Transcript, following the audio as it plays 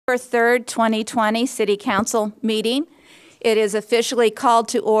3rd, 2020 City Council meeting. It is officially called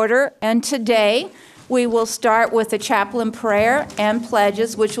to order, and today we will start with the chaplain prayer and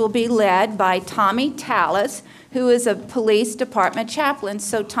pledges, which will be led by Tommy Tallis, who is a police department chaplain.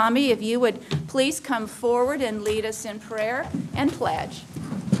 So Tommy, if you would please come forward and lead us in prayer and pledge.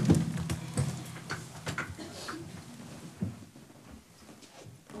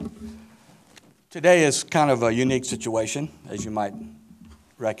 Today is kind of a unique situation, as you might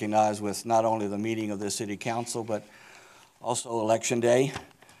recognize, with not only the meeting of the City Council, but also Election Day.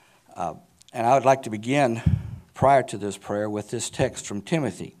 And I would like to begin, prior to this prayer, with this text from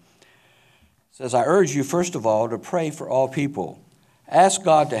Timothy. It says, I urge you, first of all, to pray for all people. Ask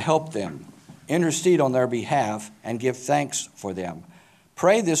God to help them, intercede on their behalf, and give thanks for them.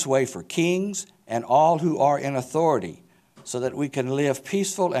 Pray this way for kings and all who are in authority, so that we can live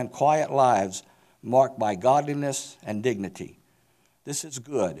peaceful and quiet lives marked by godliness and dignity. This is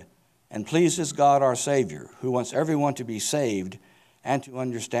good and pleases God our Savior, who wants everyone to be saved and to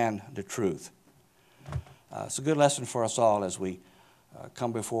understand the truth. It's a good lesson for us all as we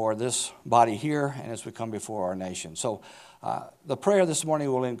come before this body here and as we come before our nation. So the prayer this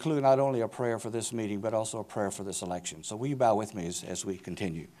morning will include not only a prayer for this meeting, but also a prayer for this election. So will you bow with me as we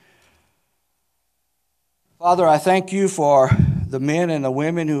continue? Father, I thank you for the men and the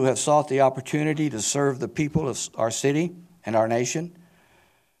women who have sought the opportunity to serve the people of our city and our nation.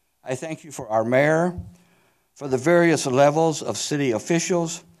 I thank you for our mayor, for the various levels of city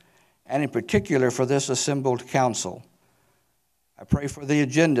officials, and in particular for this assembled council. I pray for the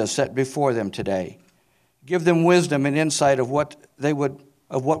agenda set before them today. Give them wisdom and insight of what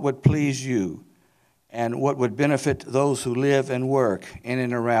would please you and what would benefit those who live and work in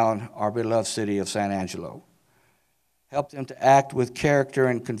and around our beloved city of San Angelo. Help them to act with character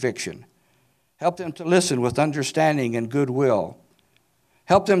and conviction. Help them to listen with understanding and goodwill.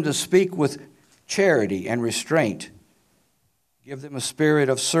 Help them to speak with charity and restraint. Give them a spirit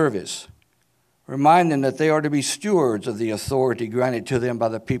of service. Remind them that they are to be stewards of the authority granted to them by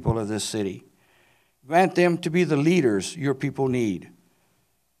the people of this city. Grant them to be the leaders your people need.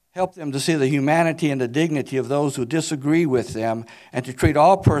 Help them to see the humanity and the dignity of those who disagree with them, and to treat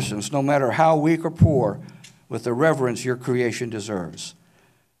all persons, no matter how weak or poor, with the reverence your creation deserves.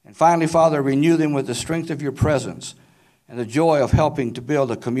 And finally, Father, renew them with the strength of your presence and the joy of helping to build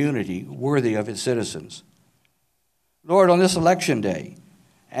a community worthy of its citizens. Lord, on this election day,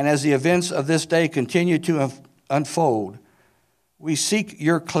 and as the events of this day continue to unfold, we seek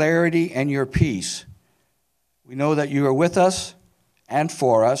your clarity and your peace. We know that you are with us and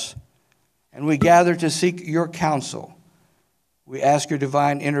for us, and we gather to seek your counsel. We ask your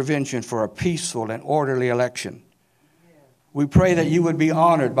divine intervention for a peaceful and orderly election. We pray that you would be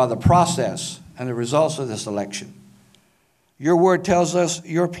honored by the process and the results of this election. Your word tells us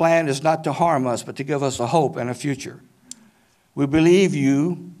your plan is not to harm us, but to give us a hope and a future. We believe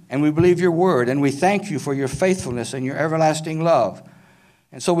you, and we believe your word, and we thank you for your faithfulness and your everlasting love.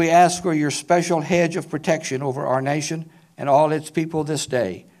 And so we ask for your special hedge of protection over our nation and all its people this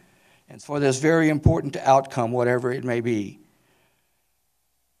day, and for this very important outcome, whatever it may be.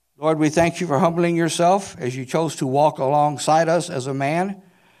 Lord, we thank you for humbling yourself as you chose to walk alongside us as a man.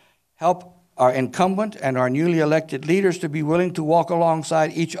 Help our incumbent and our newly elected leaders to be willing to walk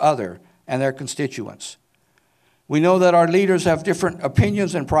alongside each other and their constituents. We know that our leaders have different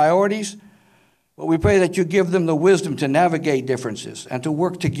opinions and priorities, but we pray that you give them the wisdom to navigate differences and to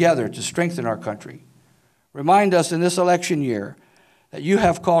work together to strengthen our country. Remind us in this election year that you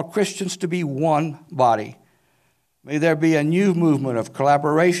have called Christians to be one body. May there be a new movement of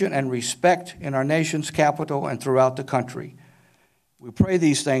collaboration and respect in our nation's capital and throughout the country. We pray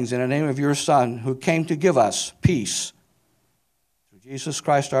these things in the name of your Son, who came to give us peace. Through Jesus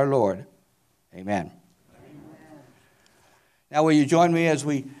Christ our Lord. Amen. Amen. Now will you join me as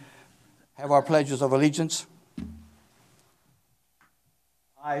we have our pledges of allegiance?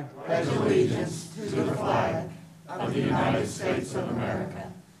 I pledge allegiance to the flag of the United States of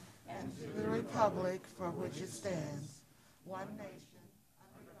America and to the republic for which it stands, one nation,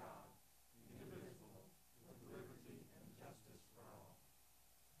 under God, indivisible, with liberty and justice for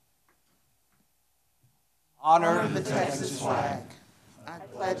all. Honor the Texas flag. I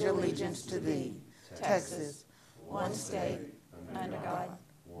pledge allegiance to thee, Texas, one state, under God,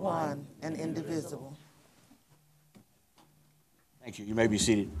 one and indivisible. Thank you. You may be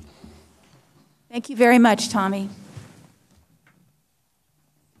seated. Thank you very much, Tommy.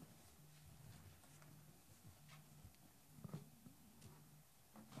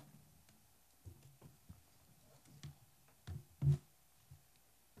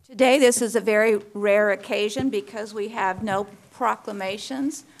 Today, this is a very rare occasion because we have no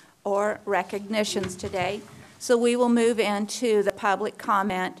proclamations or recognitions today. So we will move into the public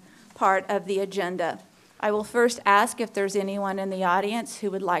comment part of the agenda. I will first ask if there's anyone in the audience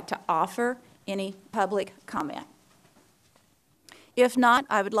who would like to offer any public comment. If not,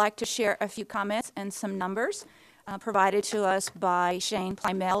 I would like to share a few comments and some numbers provided to us by Shane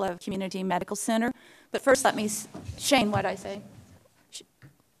Plymell of Community Medical Center. But first, let me, Shane, what'd I say?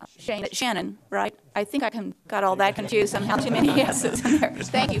 Shannon, right? I think I got all that confused somehow, too many yeses in there.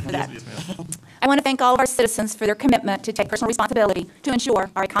 Thank you for that. I want to thank all of our citizens for their commitment to take personal responsibility to ensure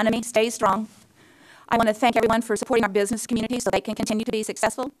our economy stays strong. I want to thank everyone for supporting our business community so they can continue to be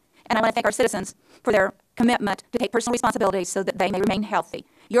successful. And I want to thank our citizens for their commitment to take personal responsibility so that they may remain healthy.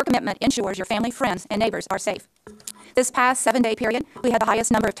 Your commitment ensures your family, friends, and neighbors are safe. This past 7-day period, we had the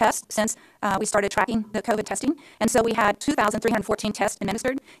highest number of tests since we started tracking the COVID testing. And so we had 2,314 tests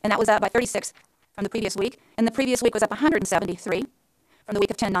administered, and that was up by 36 from the previous week. And the previous week was up 173 from the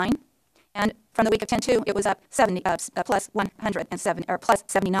week of 10/9. And from the week of 10/2, it was up plus 107, or plus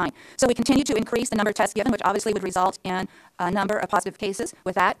 79. So we continue to increase the number of tests given, which obviously would result in a number of positive cases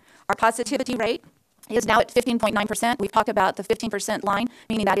with that. Our positivity rate is now at 15.9%. We've talked about the 15% line,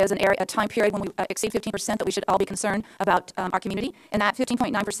 meaning that is a time period when we exceed 15% that we should all be concerned about our community. And that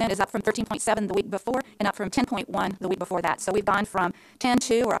 15.9% is up from 13.7 the week before and up from 10.1 the week before that. So we've gone from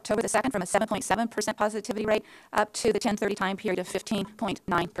 10/2, or October the 2nd, from a 7.7% positivity rate up to the 10/30 time period of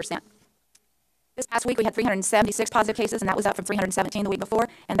 15.9%. This past week, we had 376 positive cases, and that was up from 317 the week before,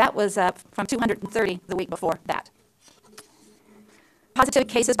 and that was up from 230 the week before that. Positive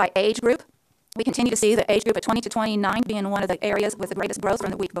cases by age group. We continue to see the age group of 20 to 29 being one of the areas with the greatest growth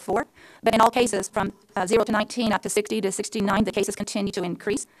from the week before. But in all cases, from 0 to 19 up to 60 to 69, the cases continue to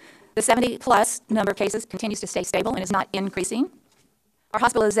increase. The 70-plus number of cases continues to stay stable and is not increasing. Our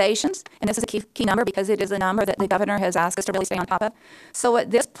hospitalizations, and this is a key number because it is a number that the governor has asked us to really stay on top of. So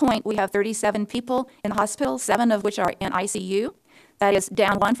at this point, we have 37 people in the hospital, 7 of which are in ICU. That is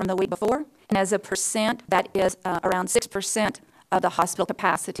down 1 from the week before. And as a percent, that is around 6% of the hospital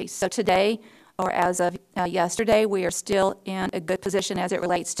capacity. So today, or as of yesterday, we are still in a good position as it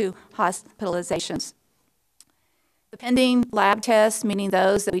relates to hospitalizations. The pending lab tests, meaning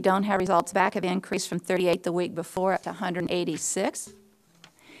those that we don't have results back, have increased from 38 the week before up to 186.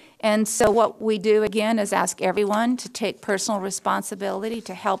 And so what we do, again, is ask everyone to take personal responsibility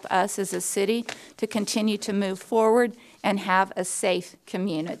to help us as a city to continue to move forward and have a safe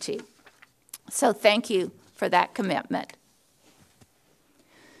community. So thank you for that commitment.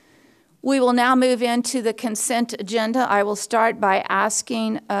 We will now move into the consent agenda. I will start by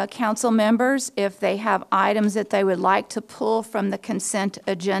asking council members if they have items that they would like to pull from the consent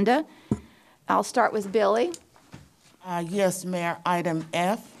agenda. I'll start with Billy. Yes, Mayor, item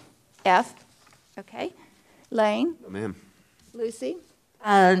F. F. Okay. Lane? No, ma'am. Lucy?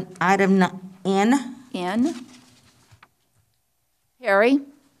 Item N. N. Harry?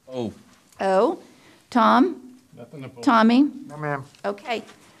 O. O. Tom? Nothing to pull. Tommy? No, ma'am. Okay.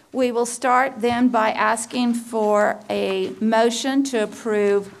 We will start then by asking for a motion to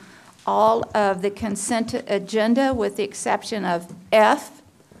approve all of the consent agenda with the exception of F,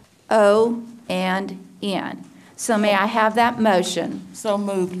 O, and N. So may I have that motion? So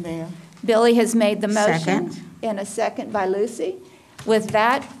moved, Mayor. Billy has made the motion. Second. And a second by Lucy. With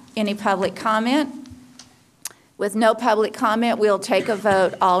that, any public comment? With no public comment, we'll take a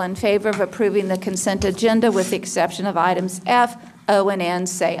vote. All in favor of approving the consent agenda with the exception of items F, O, and N,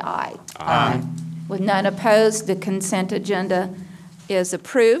 say aye. Aye. With none opposed, the consent agenda is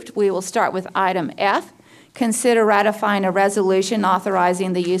approved. We will start with item F. Consider ratifying a resolution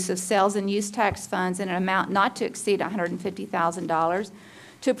authorizing the use of sales and use tax funds in an amount not to exceed $150,000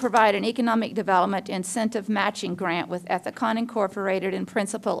 to provide an economic development incentive matching grant with Ethicon Incorporated and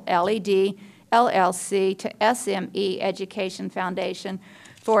Principal LED LLC to SME Education Foundation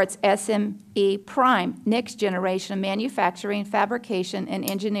for its SME Prime Next Generation Manufacturing, Fabrication, and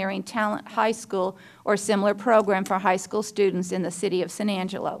Engineering Talent High School or similar program for high school students in the city of San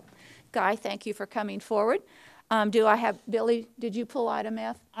Angelo. Guy, thank you for coming forward. Do I have, Billy, did you pull item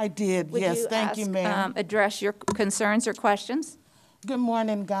F? I did, yes, thank you, Mayor. Address your concerns or questions? Good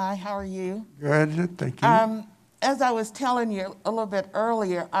morning, Guy, how are you? Good, thank you. As I was telling you a little bit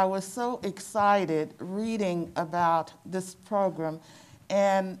earlier, I was so excited reading about this program,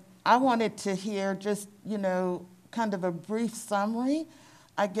 and I wanted to hear just, kind of a brief summary.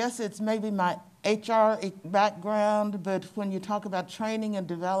 I guess it's maybe my HR background, but when you talk about training and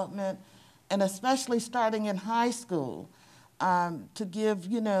development, and especially starting in high school, to give,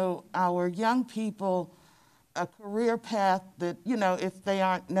 our young people a career path that, if they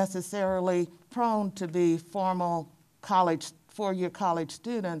aren't necessarily prone to be formal college for your college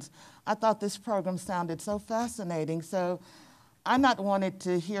students. I thought this program sounded so fascinating. So I not wanted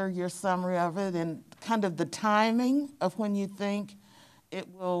to hear your summary of it and kind of the timing of when you think it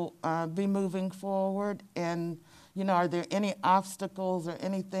will be moving forward. And, you know, are there any obstacles or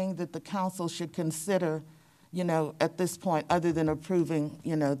anything that the council should consider, you know, at this point, other than approving,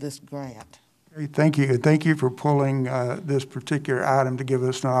 you know, this grant? Thank you. Thank you for pulling this particular item to give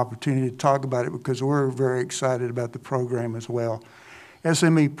us an opportunity to talk about it, because we're very excited about the program as well.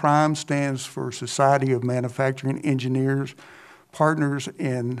 SME Prime stands for Society of Manufacturing Engineers, Partners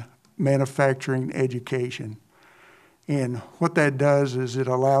in Manufacturing Education. And what that does is it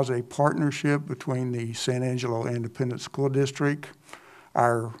allows a partnership between the San Angelo Independent School District,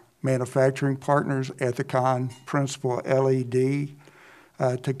 our manufacturing partners, Ethicon, Principal LED,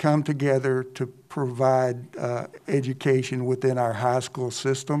 to come together to provide education within our high school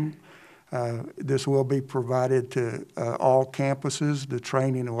system. This will be provided to all campuses. The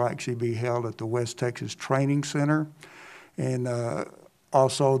training will actually be held at the West Texas Training Center. And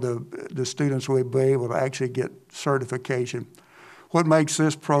also the students will be able to actually get certification. What makes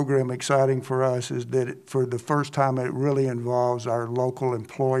this program exciting for us is that for the first time it really involves our local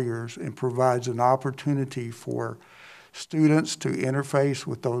employers and provides an opportunity for students to interface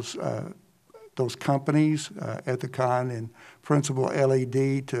with those companies, Ethicon and Principal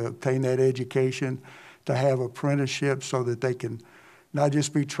LED, to obtain that education, to have apprenticeships so that they can not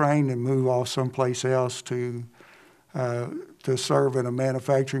just be trained and move off someplace else to serve in a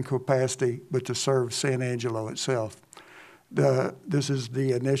manufacturing capacity, but to serve San Angelo itself. This is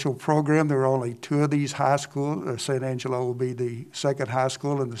the initial program. There are only 2 of these high schools. San Angelo will be the second high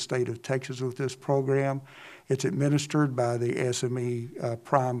school in the state of Texas with this program. It's administered by the SME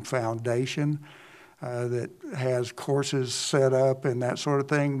Prime Foundation that has courses set up and that sort of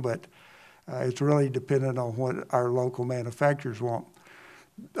thing, but it's really dependent on what our local manufacturers want.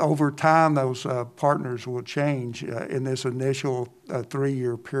 Over time, those partners will change. In this initial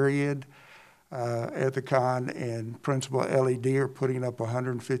 3-year period, Ethicon and Principal LED are putting up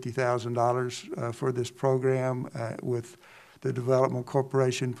 $150,000 for this program, with the Development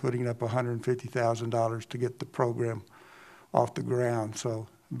Corporation putting up $150,000 to get the program off the ground. So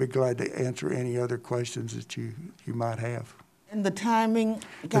I'd be glad to answer any other questions that you might have. And the timing,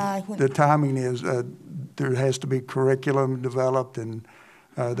 Guy? The timing is there has to be curriculum developed, and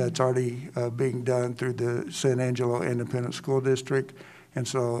that's already being done through the San Angelo Independent School District. And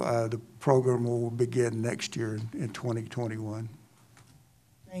so the program will begin next year in 2021.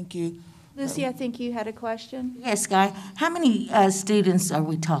 Thank you. Lucy, I think you had a question? Yes, Guy. How many students are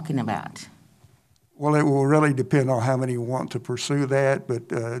we talking about? Well, it will really depend on how many want to pursue that, but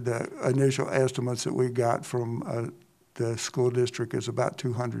the initial estimates that we got from the school district is about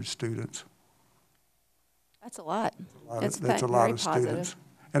 200 students. That's a lot. That's a lot of students.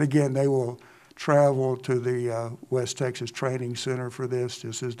 And again, they will travel to the West Texas Training Center for this,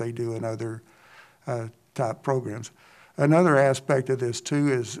 just as they do in other type programs. Another aspect of this too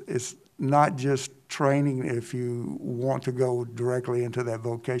is not just training if you want to go directly into that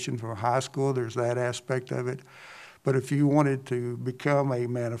vocation from high school. There's that aspect of it. But if you wanted to become a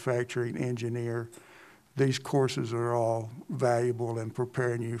manufacturing engineer, these courses are all valuable in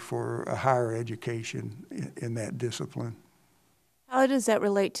preparing you for a higher education in that discipline. How does that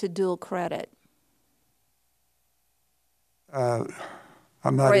relate to dual credit? I'm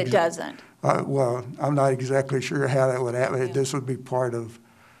not. Or it doesn't? Well, I'm not exactly sure how that would happen. Yeah. This would be part of,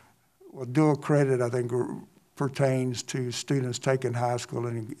 well, dual credit, I think, pertains to students taking high school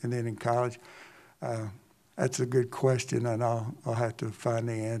and then in college. That's a good question, and I'll have to find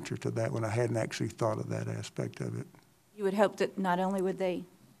the answer to that one. I hadn't actually thought of that aspect of it. You would hope that not only would they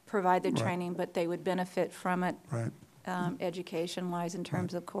provide the training, but they would benefit from it, right, education-wise, in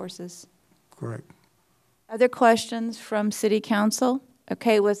terms of courses. Correct. Other questions from City Council?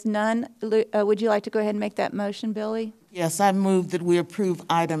 Okay, with none, would you like to go ahead and make that motion, Billy? Yes, I move that we approve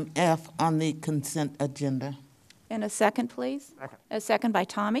item F on the consent agenda. And a second, please? Second. A second by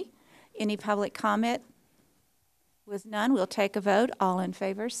Tommy. Any public comment? With none, we'll take a vote. All in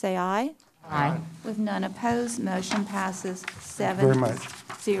favor, say aye. Aye. With none opposed, motion passes 7-0. Very much.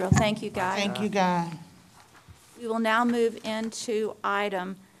 Thank you, Guy. Thank you, Guy. We will now move into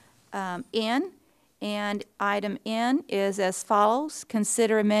item N. And item N is as follows.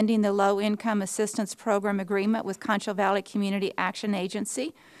 Consider amending the Low Income Assistance Program Agreement with Concho Valley Community Action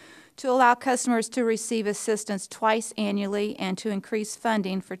Agency to allow customers to receive assistance twice annually and to increase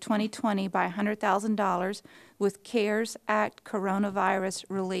funding for 2020 by $100,000 with CARES Act coronavirus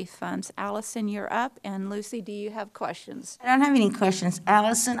relief funds. Allison, you're up, and Lucy, do you have questions? I don't have any questions.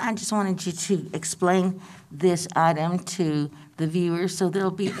 Allison, I just wanted you to explain this item to the viewers so they'll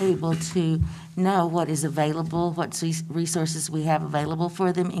be able to know what is available, what resources we have available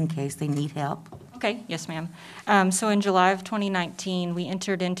for them in case they need help. Okay, yes, ma'am. So in July of 2019, we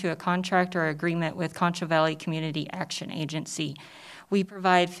entered into a contract or agreement with Concho Valley Community Action Agency. We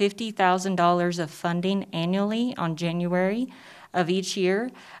provide $50,000 of funding annually on January of each year.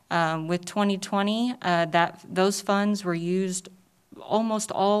 With 2020, those funds were used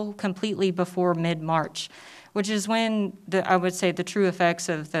almost all completely before mid-March, which is when I would say the true effects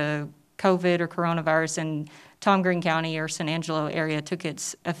of the COVID or coronavirus in Tom Green County or San Angelo area took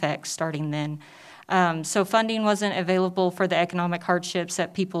its effects starting then. So funding wasn't available for the economic hardships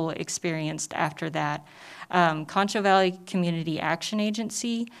that people experienced after that. Concho Valley Community Action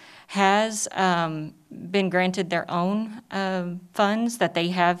Agency has been granted their own funds that they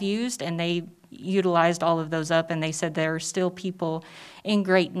have used, and they utilized all of those up, and they said there are still people in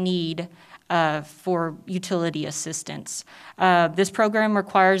great need for utility assistance. This program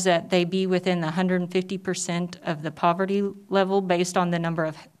requires that they be within the 150% of the poverty level based on the number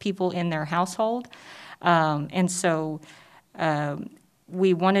of people in their household. And so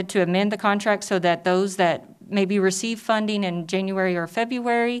we wanted to amend the contract so that those that maybe receive funding in January or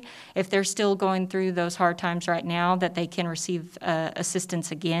February, if they're still going through those hard times right now, that they can receive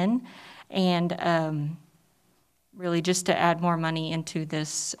assistance again. And really just to add more money into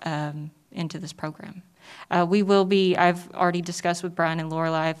this program. I've already discussed with Brian and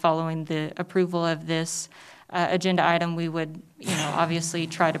Lorelei, following the approval of this agenda item, we would, obviously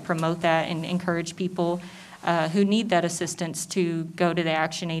try to promote that and encourage people who need that assistance to go to the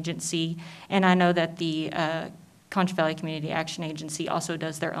Action Agency. And I know that the Concho Valley Community Action Agency also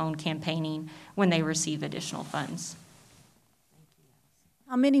does their own campaigning when they receive additional funds.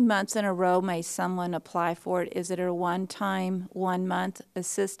 How many months in a row may someone apply for it? Is it a one-time, one-month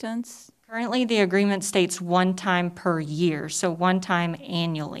assistance? Currently, the agreement states one time per year, so one time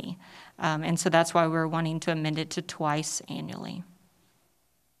annually. And so that's why we're wanting to amend it to twice annually.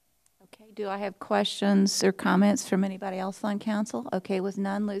 Okay, do I have questions or comments from anybody else on council? Okay, with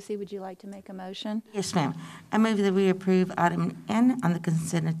none, Lucy, would you like to make a motion? Yes, ma'am. I move that we approve item N on the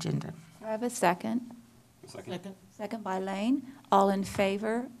consent agenda. Do I have a second? Second. Second by Lane. All in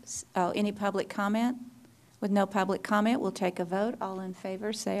favor? Any public comment? With no public comment, we'll take a vote. All in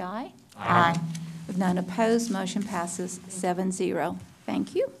favor, say aye. Aye. With none opposed, motion passes 7-0.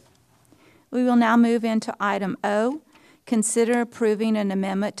 Thank you. We will now move into item O. Consider approving an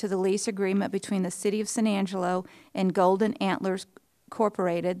amendment to the lease agreement between the City of San Angelo and Golden Antlers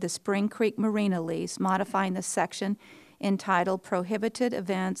Incorporated, the Spring Creek Marina lease, modifying the section entitled Prohibited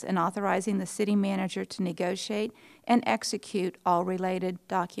Events and authorizing the city manager to negotiate and execute all related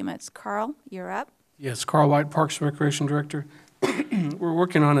documents. Carl, you're up. Yes, Carl White, Parks and Recreation Director. We're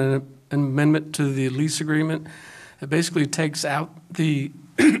working on an amendment to the lease agreement. It basically takes out the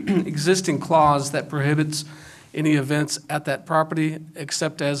existing clause that prohibits any events at that property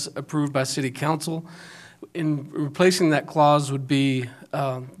except as approved by City Council. In replacing that clause would be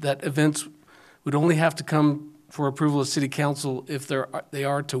that events would only have to come for approval of City Council if they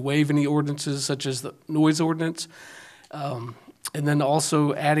are to waive any ordinances such as the noise ordinance. And then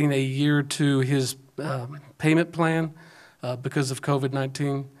also adding a year to his payment plan because of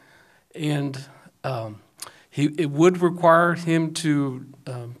COVID-19. And it would require him to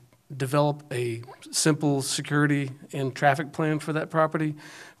develop a simple security and traffic plan for that property,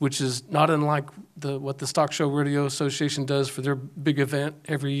 which is not unlike what the Stock Show Rodeo Association does for their big event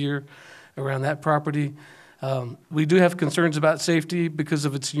every year around that property. We do have concerns about safety because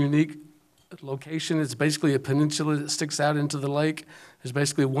of its unique location. It's basically a peninsula that sticks out into the lake. There's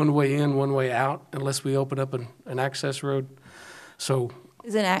basically one way in, one way out, unless we open up an access road. So,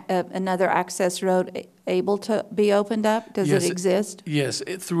 is another access road able to be opened up? Does it exist? Yes,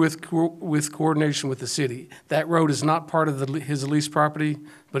 with coordination with the city. That road is not part of his lease property,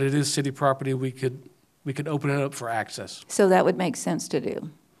 but it is city property. We could open it up for access. So that would make sense to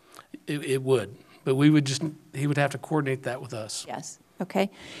do? It would, but he would have to coordinate that with us. Yes, okay.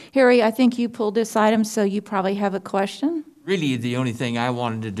 Harry, I think you pulled this item, so you probably have a question? Really, the only thing I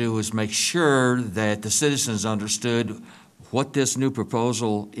wanted to do was make sure that the citizens understood what this new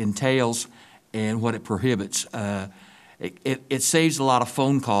proposal entails and what it prohibits. It saves a lot of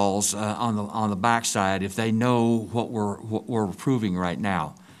phone calls on the backside if they know what we're approving right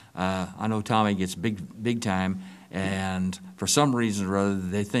now. I know Tommy gets big time, And for some reason or other,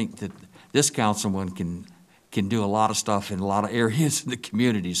 they think that this councilman can do a lot of stuff in a lot of areas in the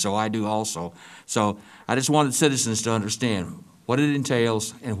community, so I do also. So I just wanted citizens to understand what it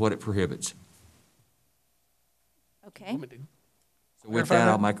entails and what it prohibits. Okay. So with that,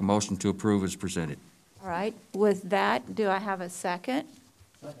 I'll make a motion to approve as presented. All right. With that, do I have a second?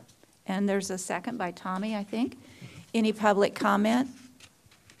 And there's a second by Tommy, I think. Any public comment?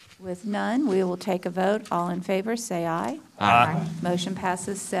 With none, we will take a vote. All in favor, say aye. Aye. Motion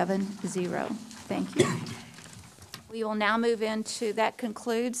passes 7-0. Thank you. We will now move into, that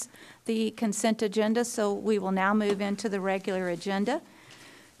concludes the consent agenda, so we will now move into the regular agenda.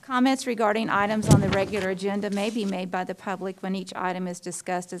 Comments regarding items on the regular agenda may be made by the public when each item is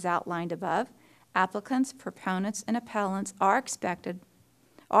discussed as outlined above. Applicants, proponents, and appellants are accepted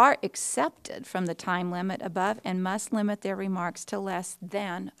from the time limit above and must limit their remarks to less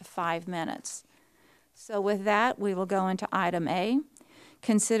than 5 minutes. So with that, we will go into item A.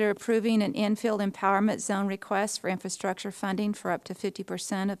 Consider approving an infill empowerment zone request for infrastructure funding for up to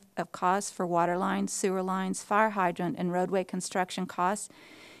 50% of costs for water lines, sewer lines, fire hydrant, and roadway construction costs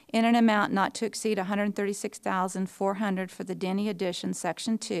in an amount not to exceed $136,400 for the Denny Addition,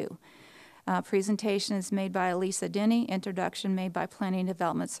 Section 2. Presentation is made by Elisa Denny. Introduction made by Planning and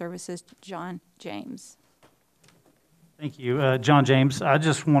Development Services, John James. Thank you. John James. I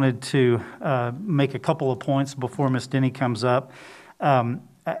just wanted to make a couple of points before Ms. Denny comes up.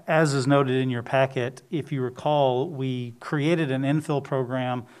 As is noted in your packet, if you recall, we created an infill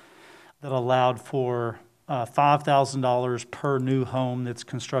program that allowed for $5,000 per new home that's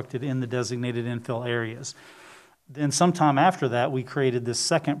constructed in the designated infill areas. Then sometime after that, we created this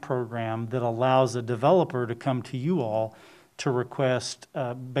second program that allows a developer to come to you all to request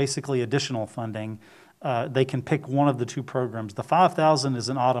basically additional funding. They can pick one of the two programs. The $5,000 is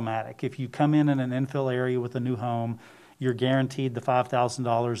an automatic. If you come in an infill area with a new home, you're guaranteed the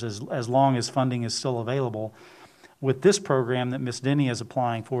 $5,000 as long as funding is still available. With this program that Ms. Denny is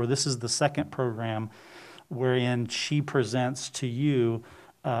applying for, this is the second program wherein she presents to you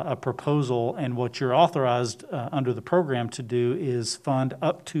a proposal, and what you're authorized under the program to do is fund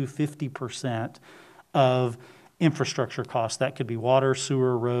up to 50% of infrastructure costs. That could be water,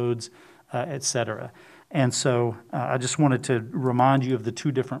 sewer, roads, et cetera. And so I just wanted to remind you of the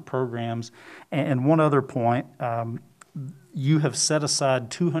two different programs. And one other point, you have set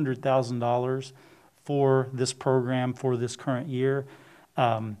aside $200,000 for this program for this current year.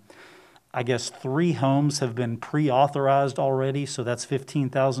 I guess 3 homes have been pre-authorized already, so that's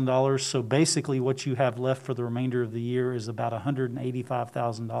 $15,000. So basically what you have left for the remainder of the year is about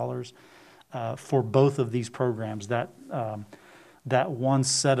 $185,000 for both of these programs. That one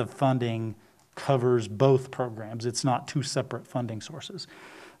set of funding covers both programs. It's not 2 separate funding sources.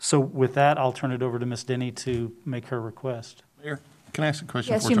 So with that, I'll turn it over to Ms. Denny to make her request. Mayor, can I ask a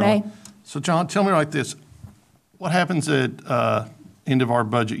question? Yes, for you John? may. So John, tell me like this, what happens at end of our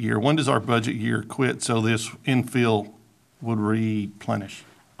budget year? When does our budget year quit so this infill would replenish?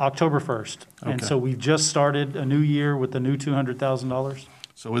 October 1st. And Okay. so we've just started a new year with the new $200,000.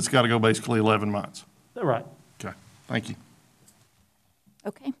 So it's got to go basically 11 months. Right. Okay, thank you.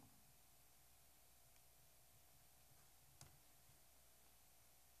 Okay.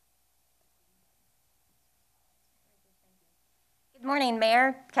 Good morning,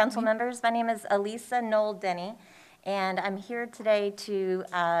 Mayor, council members. My name is Elisa Noel Denny, and I'm here today to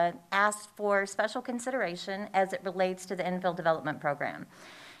ask for special consideration as it relates to the infill development program.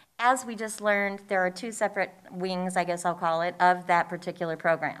 As we just learned, there are 2 separate wings, I guess I'll call it, of that particular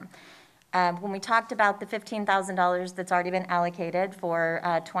program. When we talked about the $15,000 that's already been allocated for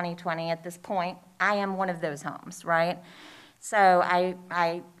 2020 at this point, I am one of those homes, right? So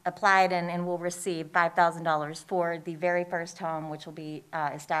I applied and will receive $5,000 for the very first home, which will be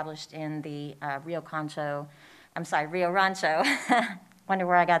established in the Rio Rancho. Wonder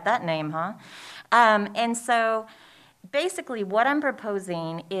where I got that name, huh? And so basically what I'm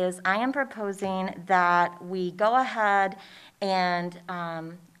proposing is I am proposing that we go ahead and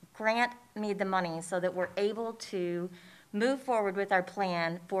grant me the money so that we're able to move forward with our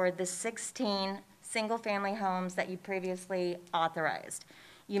plan for the 16 single-family homes that you previously authorized.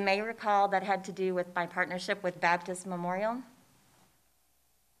 You may recall that had to do with my partnership with Baptist Memorial and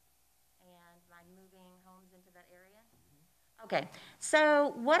my moving homes into that area. Okay,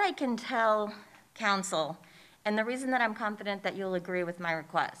 so what I can tell council, and the reason that I'm confident that you'll agree with my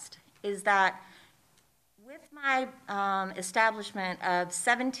request, is that with my establishment of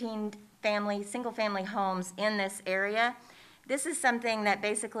 17 single-family homes in this area, this is something that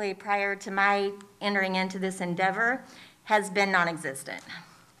basically prior to my entering into this endeavor has been non-existent.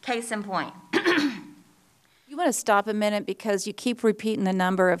 Case in point. You want to stop a minute because you keep repeating the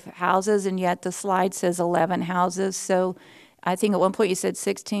number of houses, and yet the slide says 11 houses. So I think at one point you said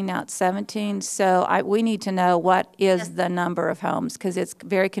 16, now it's 17. So we need to know what is the number of homes, because it's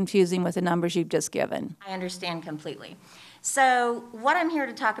very confusing with the numbers you've just given. I understand completely. So what I'm here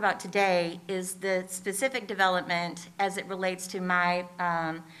to talk about today is the specific development as it relates to my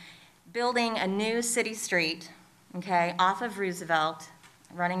building a new city street, okay, off of Roosevelt,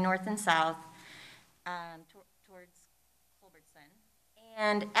 running north and south, towards Culbertson.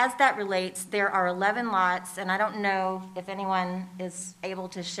 And as that relates, there are 11 lots, and I don't know if anyone is able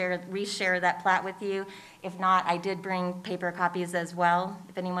to reshare that plat with you. If not, I did bring paper copies as well,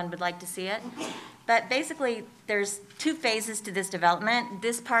 if anyone would like to see it. But basically, there's 2 phases to this development.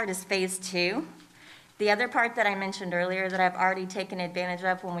 This part is phase 2. The other part that I mentioned earlier that I've already taken advantage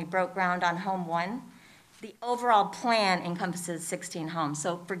of when we broke ground on home 1, the overall plan encompasses 16 homes.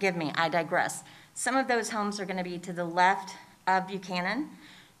 So forgive me, I digress. Some of those homes are going to be to the left of Buchanan.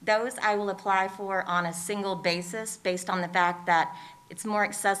 Those I will apply for on a single basis based on the fact that it's more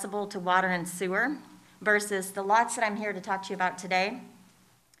accessible to water and sewer versus the lots that I'm here to talk to you about today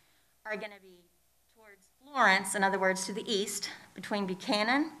are going to be towards Florence, in other words, to the east, between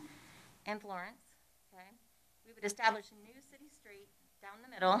Buchanan and Florence. Okay? We would establish a new city street down the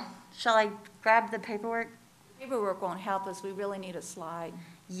middle. Shall I grab the paperwork? Paperwork won't help us. We really need a slide.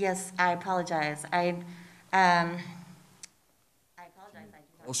 Yes, I apologize. I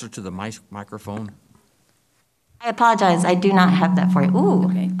Closer to the microphone. I apologize. I do not have that for you. Ooh,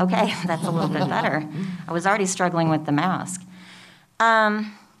 Okay. okay, that's a little bit better. I was already struggling with the mask. I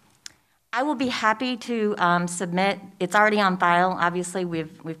will be happy to submit. It's already on file. Obviously,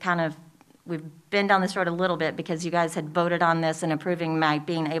 we've been down this road a little bit because you guys had voted on this and approving my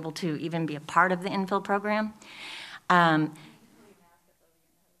being able to even be a part of the infill program. Sorry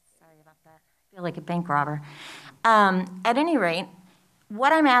about that. I feel like a bank robber. At any rate,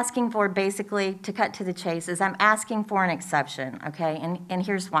 what I'm asking for, basically, to cut to the chase, is I'm asking for an exception, okay? And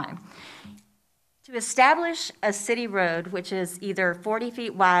here's why. To establish a city road, which is either 40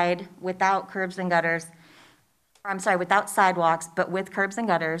 feet wide without curbs and gutters, or I'm sorry, without sidewalks, but with curbs and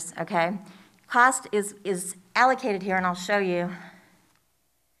gutters, okay? Cost is allocated here, and I'll show you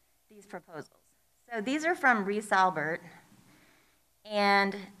these proposals. So these are from Reese Albert,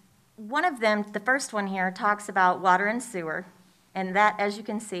 and one of them, the first one here, talks about water and sewer, and that, as you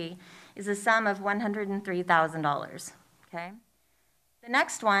can see, is a sum of $103,000, okay? The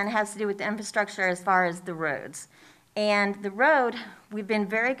next one has to do with the infrastructure as far as the roads. And the road, we've been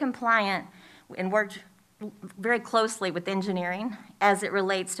very compliant and worked very closely with engineering as it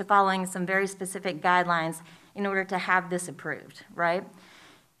relates to following some very specific guidelines in order to have this approved, right?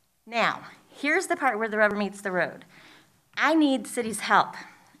 Now, here's the part where the rubber meets the road. I need city's help.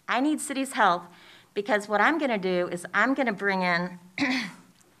 I need city's help because what I'm going to do is I'm going to bring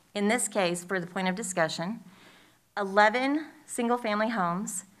in this case, for the point of discussion, 11 single-family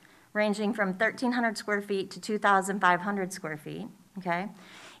homes ranging from 1,300 square feet to 2,500 square feet, okay,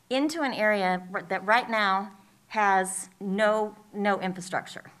 into an area that right now has no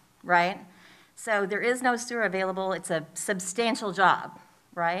infrastructure, right? So there is no sewer available. It's a substantial job,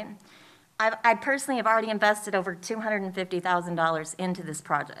 right? I personally have already invested over $250,000 into this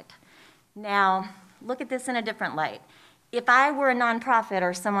project. Now, look at this in a different light. If I were a nonprofit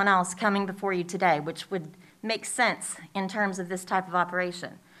or someone else coming before you today, which would make sense in terms of this type of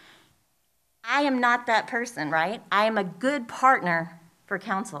operation, I am not that person, right? I am a good partner for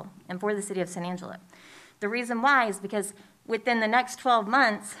council and for the city of San Angelo. The reason why is because within the next 12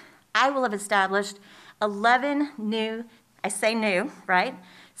 months, I will have established 11 new, I say new, right?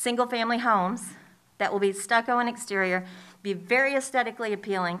 Single-family homes that will be stucco and exterior, be very aesthetically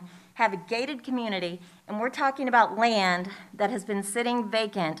appealing, have a gated community, and we're talking about land that has been sitting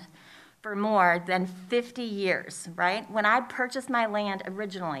vacant for more than 50 years, right? When I purchased my land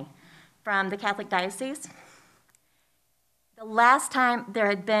originally from the Catholic Diocese, the last time there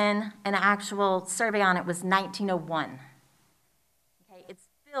had been an actual survey on it was 1901. Okay, it's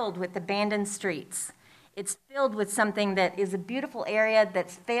filled with abandoned streets. It's filled with something that is a beautiful area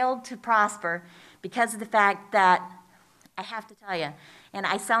that's failed to prosper because of the fact that, I have to tell you, and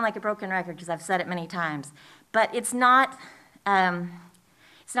I sound like a broken record because I've said it many times, but it's not an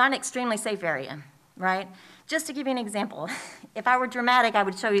extremely safe area, right? Just to give you an example, if I were dramatic, I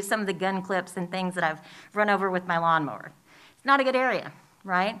would show you some of the gun clips and things that I've run over with my lawnmower. It's not a good area,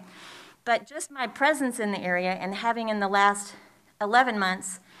 right? But just my presence in the area and having in the last 11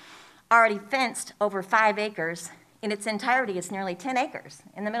 months already fenced over 5 acres, in its entirety, it's nearly 10 acres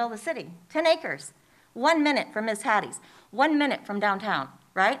in the middle of the city, 10 acres. 1 minute from Miss Hattie's, 1 minute from downtown,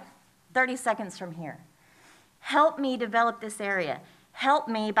 right? 30 seconds from here. Help me develop this area. Help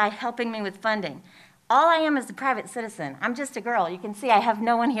me by helping me with funding. All I am is a private citizen. I'm just a girl. You can see I have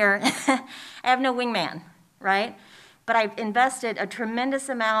no one here. I have no wingman, right? But I've invested a tremendous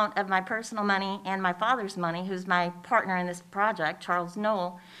amount of my personal money and my father's money, who's my partner in this project, Charles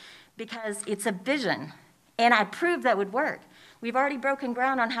Knoll, because it's a vision. And I proved that would work. We've already broken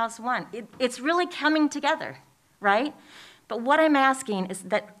ground on House 1. It's really coming together, right? But what I'm asking is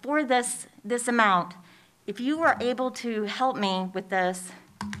that for this amount, if you are able to help me with this,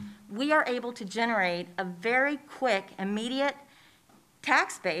 we are able to generate a very quick, immediate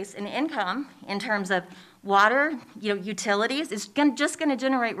tax base and income in terms of water, utilities. It's just going to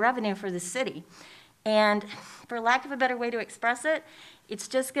generate revenue for the city. And for lack of a better way to express it, it's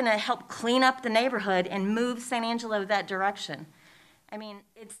just going to help clean up the neighborhood and move San Angelo that direction. I mean,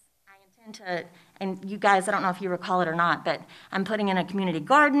 I intend to, and you guys, I don't know if you recall it or not, but I'm putting in a community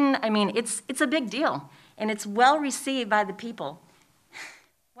garden. I mean, it's a big deal, and it's well received by the people.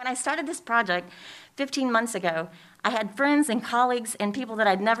 When I started this project 15 months ago, I had friends and colleagues and people that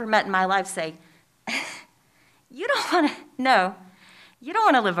I'd never met in my life say, you don't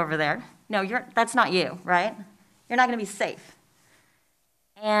want to live over there. No, that's not you, right? You're not going to be safe.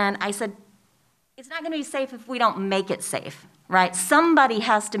 And I said, it's not going to be safe if we don't make it safe, right? Somebody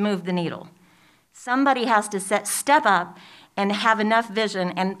has to move the needle. Somebody has to step up and have enough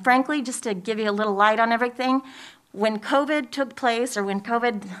vision. And frankly, just to give you a little light on everything, when COVID took place, or when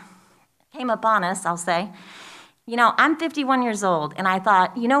COVID came upon us, I'll say, I'm 51 years old, and I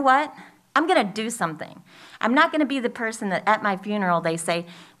thought, you know what? I'm going to do something. I'm not going to be the person that at my funeral they say,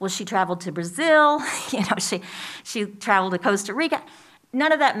 well, she traveled to Brazil, she traveled to Costa Rica.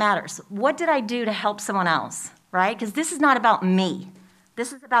 None of that matters. What did I do to help someone else, right? Because this is not about me.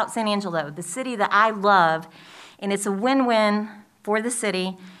 This is about San Angelo, the city that I love, and it's a win-win for the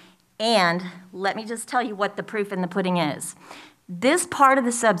city. And let me just tell you what the proof in the pudding is. This part of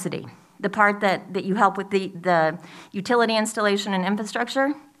the subsidy, the part that you help with the utility installation and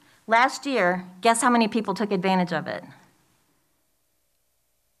infrastructure, last year, guess how many people took advantage of it?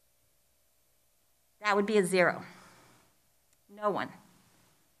 That would be a 0. No one.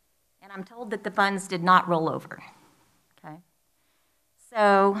 And I'm told that the funds did not roll over, okay?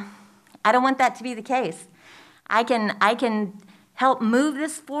 So I don't want that to be the case. I can help move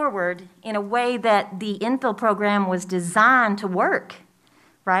this forward in a way that the infill program was designed to work,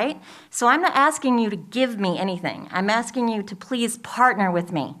 right? So I'm not asking you to give me anything. I'm asking you to please partner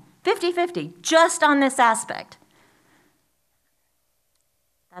with me, 50-50, just on this aspect.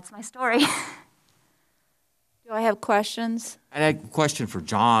 That's my story. Do I have questions? I had a question for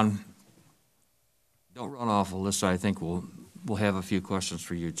John. Don't run off, Alyssa. I think we'll have a few questions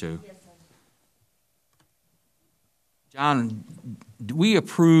for you, too. Yes, sir. John, we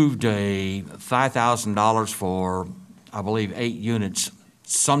approved a $5,000 for, I believe, 8 units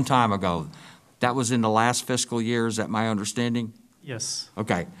some time ago. That was in the last fiscal year, is that my understanding? Yes.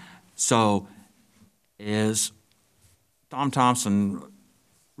 Okay. So is Tom Thompson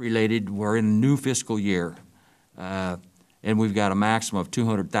related? We're in a new fiscal year, and we've got a maximum of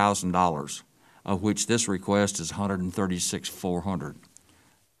 $200,000, of which this request is $136,400.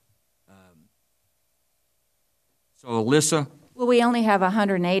 So Alyssa? Well, we only have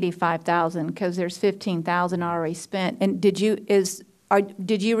 185,000 because there's 15,000 already spent. And did you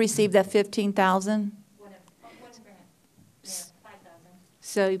receive that 15,000? One grant, yeah, 5,000.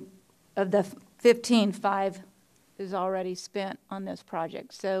 So of the 15,500 is already spent on this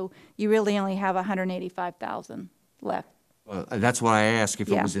project. So you really only have 185,000 left. That's what I asked, if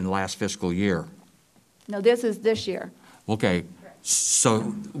it Yeah. was in last fiscal year. No, this is this year. Okay,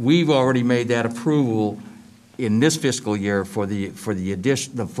 so we've already made that approval in this fiscal year for the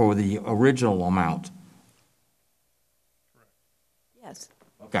original amount. Yes.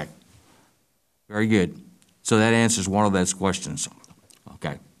 Okay, very good. So that answers one of those questions.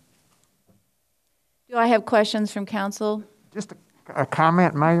 Okay. Do I have questions from council? Just a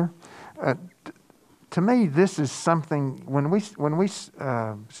comment, Mayor. To me, this is something, when we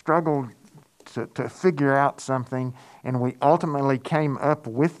struggled to figure out something and we ultimately came up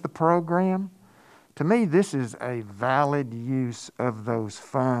with the program, to me, this is a valid use of those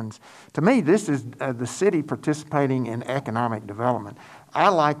funds. To me, this is the city participating in economic development. I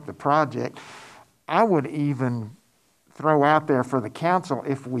like the project. I would even throw out there for the council,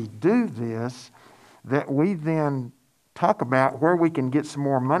 if we do this, that we then talk about where we can get some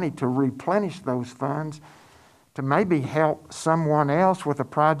more money to replenish those funds to maybe help someone else with a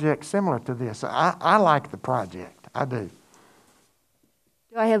project similar to this. I like the project. I do.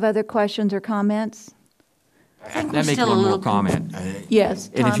 Do I have other questions or comments? Let me make one more comment. Yes.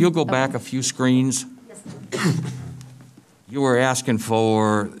 And if Tom? you'll go back a few screens, You were asking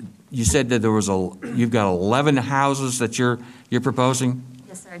for, you said that you've got 11 houses that you're proposing?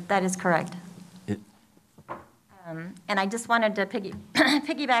 Yes, sir, that is correct. It- And I just wanted to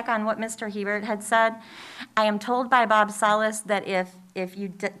piggyback on what Mr. Hebert had said. I am told by Bob Salas that if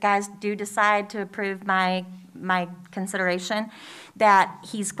you guys do decide to approve my consideration, that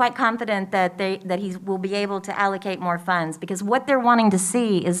he's quite confident that he will be able to allocate more funds, because what they're wanting to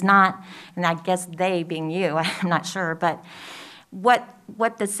see is not, and I guess they being you, I'm not sure, but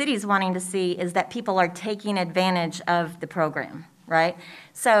what the city's wanting to see is that people are taking advantage of the program, right?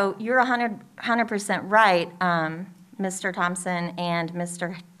 So you're 100% right, Mr. Thompson and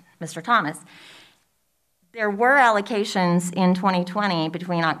Mr. Thomas. There were allocations in 2020,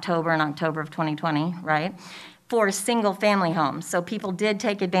 between October and October of 2020, right, for single-family homes. So people did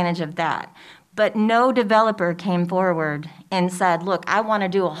take advantage of that. But no developer came forward and said, look, I want to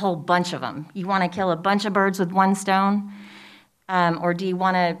do a whole bunch of them. You want to kill a bunch of birds with one stone? Or do you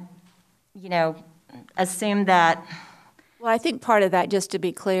want to, assume that? Well, I think part of that, just to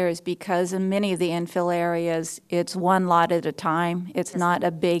be clear, is because in many of the infill areas, it's one lot at a time. It's not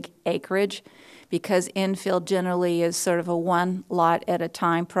a big acreage, because infill generally is sort of a one lot at a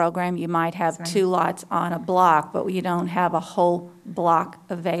time program. You might have 2 lots on a block, but you don't have a whole block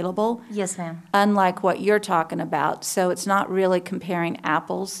available. Yes, ma'am. Unlike what you're talking about. So it's not really comparing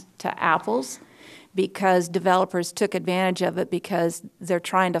apples to apples, because developers took advantage of it because they're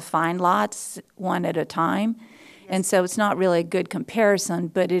trying to find lots one at a time. And so it's not really a good comparison,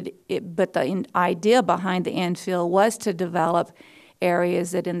 but but the idea behind the infill was to develop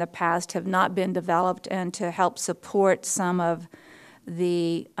areas that in the past have not been developed and to help support some of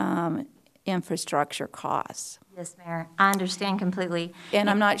the infrastructure costs. Yes, Mayor, I understand completely. And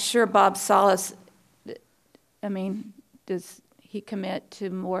I'm not sure Bob Salas, does he commit to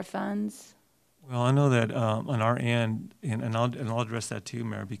more funds? Well, I know that on our end, and I'll address that too,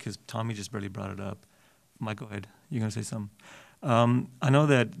 Mayor, because Tommy just barely brought it up. Mike, go ahead. You're going to say something. I know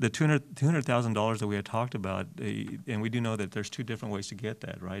that the $200,000 that we had talked about, and we do know that there's 2 different ways to get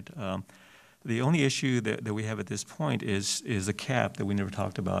that, right? The only issue that we have at this point is a cap that we never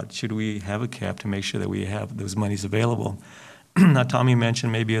talked about. Should we have a cap to make sure that we have those monies available? Now, Tommy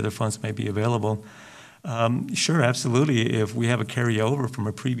mentioned maybe other funds may be available. Sure, absolutely. If we have a carryover from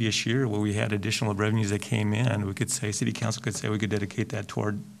a previous year where we had additional revenues that came in, we could say, City Council could say we could dedicate that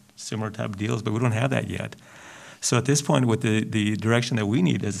toward similar type of deals, but we don't have that yet. So at this point, what the direction that we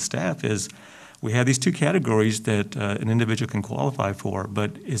need as a staff is, we have these 2 categories that an individual can qualify for,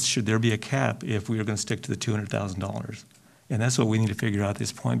 but should there be a cap if we are going to stick to the $200,000? And that's what we need to figure out at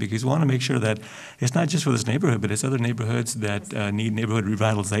this point, because we want to make sure that it's not just for this neighborhood, but it's other neighborhoods that need neighborhood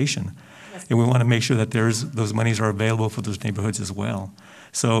revitalization. Yes. And we want to make sure that those monies are available for those neighborhoods as well.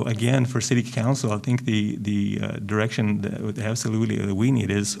 So again, for City Council, I think the direction that absolutely we need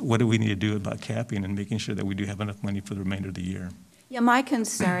is, what do we need to do about capping and making sure that we do have enough money for the remainder of the year? Yeah, my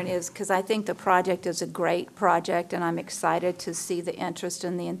concern is, because I think the project is a great project, and I'm excited to see the interest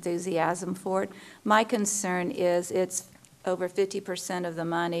and the enthusiasm for it. My concern is it's over 50% of the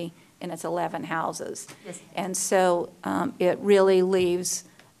money, and it's 11 houses. Yes. And so it really leaves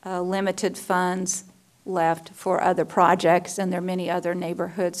limited funds left for other projects, and there are many other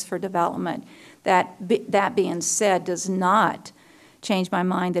neighborhoods for development. That being said, does not change my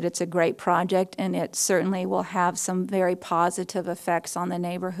mind that it's a great project, and it certainly will have some very positive effects on the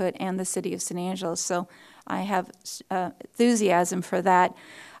neighborhood and the city of San Angelo. So I have enthusiasm for that.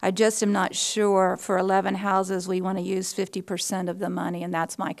 I just am not sure for 11 houses we want to use 50% of the money, and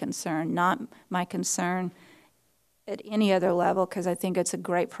that's my concern, not my concern at any other level, because I think it's a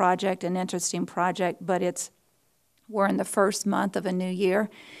great project, an interesting project, but we're in the first month of a new year,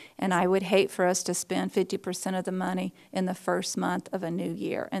 and I would hate for us to spend 50% of the money in the first month of a new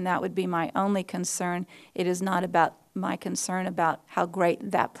year, and that would be my only concern. It is not about my concern about how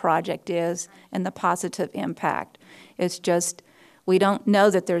great that project is and the positive impact. It's just we don't know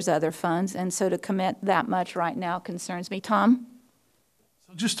that there's other funds, and so to commit that much right now concerns me. Tom?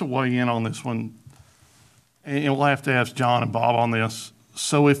 So just to weigh in on this one, and we'll have to ask John and Bob on this.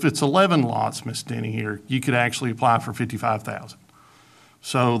 So if it's 11 lots, Ms. Denny here, you could actually apply for $55,000.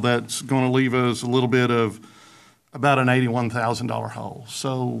 So that's going to leave us a little bit of about an $81,000 hole.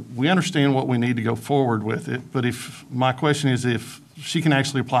 So we understand what we need to go forward with it, but my question is if she can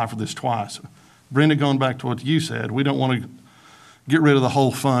actually apply for this twice. Brenda, going back to what you said, we don't want to get rid of the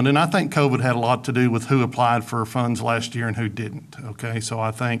whole fund. And I think COVID had a lot to do with who applied for funds last year and who didn't, okay? So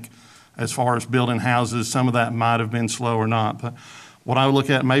I think as far as building houses, some of that might have been slow or not. But what I would look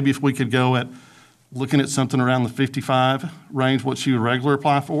at, maybe if we could go at looking at something around the 55 range, what she would regularly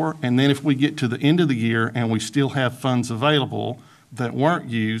apply for. And then if we get to the end of the year and we still have funds available that weren't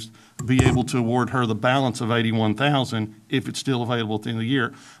used, be able to award her the balance of 81,000 if it's still available at the end of the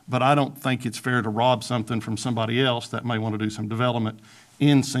year. But I don't think it's fair to rob something from somebody else that may want to do some development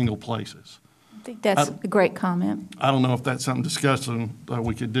in single places. I think that's a great comment. I don't know if that's something discussion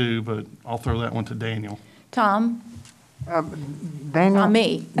we could do, but I'll throw that one to Daniel. Tom? Daniel? Not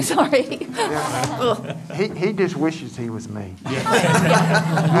me, sorry. He just wishes he was me. We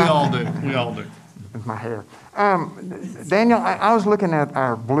all do. We all do. With my hair. Daniel, I was looking at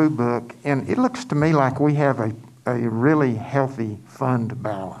our blue book, and it looks to me like we have a really healthy fund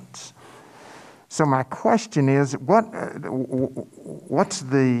balance. So my question is, what's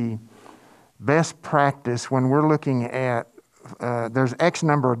the best practice when we're looking at there's X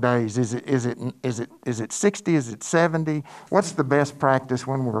number of days? Is it 60? Is it 70? What's the best practice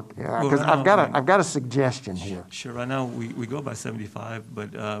when we're? Because I've got a suggestion here. Sure. Right now we go by 75,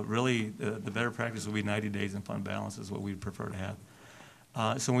 but really the better practice would be 90 days in fund balance is what we'd prefer to have.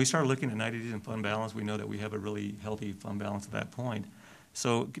 So when we start looking at 90 days in fund balance, we know that we have a really healthy fund balance at that point.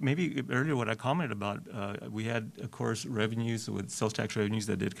 So maybe earlier what I commented about, we had, of course, revenues with sales tax revenues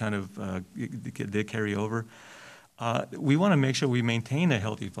that did kind of did carry over. We want to make sure we maintain a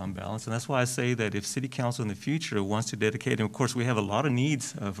healthy fund balance, and that's why I say that if City Council in the future wants to dedicate, and of course we have a lot of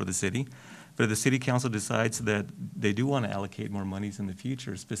needs for the city, but if the City Council decides that they do want to allocate more monies in the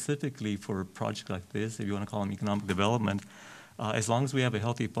future, specifically for projects like this, if you want to call them economic development, as long as we have a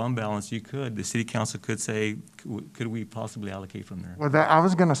healthy fund balance, the City Council could say, could we possibly allocate from there? Well, I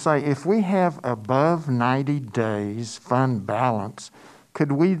was going to say, if we have above 90 days fund balance,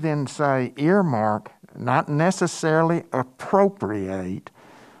 could we then say earmark, not necessarily appropriate,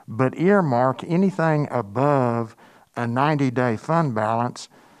 but earmark anything above a 90-day fund balance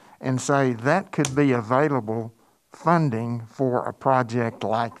and say that could be available funding for a project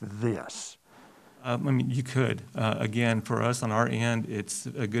like this? I mean, you could. Again, for us on our end, it's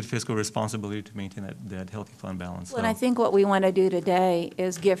a good fiscal responsibility to maintain that healthy fund balance. Well, and I think what we want to do today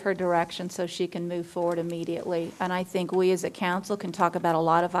is give her direction so she can move forward immediately. And I think we as a council can talk about a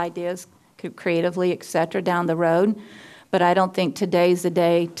lot of ideas creatively, et cetera, down the road. But I don't think today's the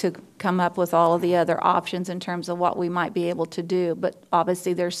day to come up with all of the other options in terms of what we might be able to do. But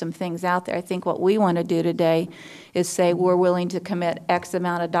obviously, there's some things out there. I think what we want to do today is say we're willing to commit X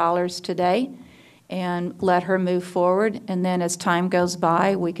amount of dollars today and let her move forward. And then as time goes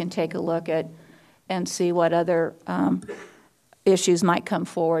by, we can take a look at and see what other issues might come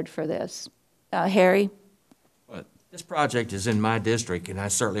forward for this. Harry? This project is in my district, and I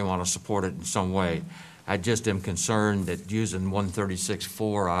certainly want to support it in some way. I just am concerned that using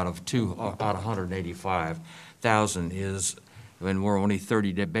 136.4 out of 185,000 is, when we're only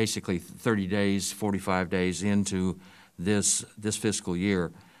basically 30 days, 45 days into this fiscal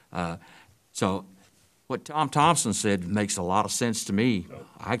year. So what Tom Thompson said makes a lot of sense to me.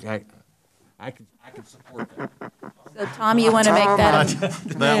 I can support that. So, Tom, you want to make that?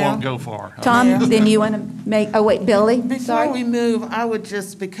 That won't go far. Tom, then you want to make, oh, wait, Billy? Before we move, I would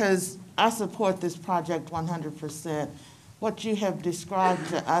just, because I support this project 100%, what you have described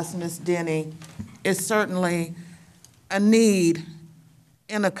to us, Ms. Denny, is certainly a need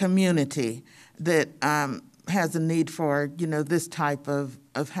in a community that has a need for, this type of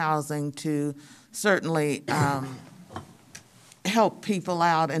housing to certainly help people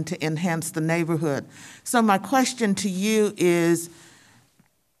out and to enhance the neighborhood. So my question to you is,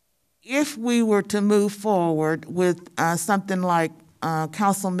 if we were to move forward with something like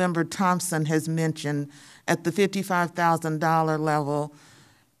Councilmember Thompson has mentioned at the $55,000 level,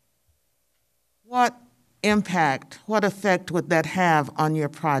 what impact, what effect would that have on your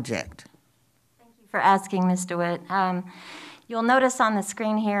project? Thank you for asking, Ms. DeWitt. You'll notice on the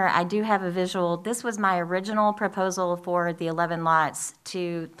screen here, I do have a visual. This was my original proposal for the 11 lots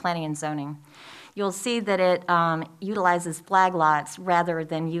to planning and zoning. You'll see that it utilizes flag lots rather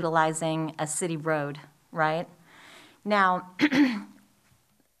than utilizing a city road, right? Now,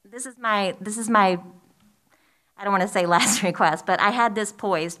 this is my, I don't want to say last request, but I had this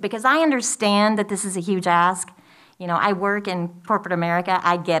poised because I understand that this is a huge ask. I work in corporate America.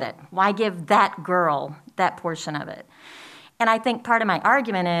 I get it. Why give that girl that portion of it? And I think part of my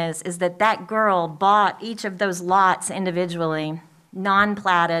argument is that girl bought each of those lots individually,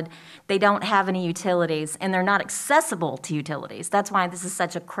 non-platted. They don't have any utilities, and they're not accessible to utilities. That's why this is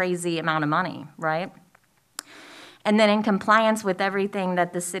such a crazy amount of money, right? And then in compliance with everything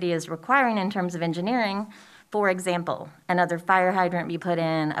that the city is requiring in terms of engineering, for example, another fire hydrant be put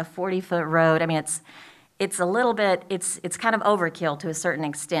in, a 40-foot road. I mean, it's a little bit, it's kind of overkill to a certain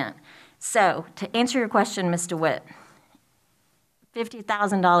extent. So, to answer your question, Mr. Witt,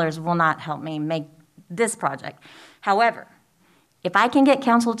 $50,000 will not help me make this project. However, if I can get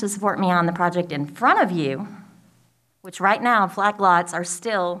council to support me on the project in front of you, which right now flag lots are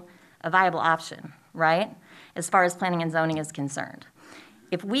still a viable option, right? As far as planning and zoning is concerned.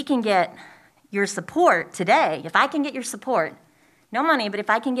 If we can get your support today, if I can get your support, no money, but if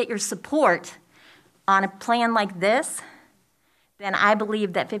I can get your support on a plan like this, then I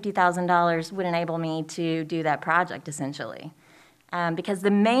believe that $50,000 would enable me to do that project essentially. Because the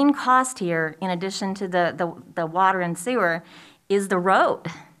main cost here, in addition to the water and sewer, is the road.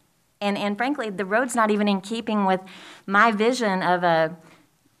 And frankly, the road's not even in keeping with my vision of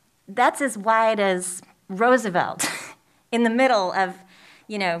that's as wide as Roosevelt in the middle of,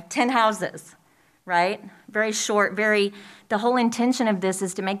 10 houses, right? Very short, the whole intention of this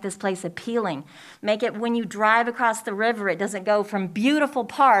is to make this place appealing. Make it, when you drive across the river, it doesn't go from beautiful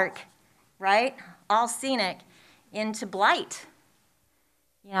park, right? All scenic, into blight.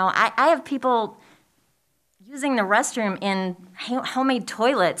 I have people using the restroom in homemade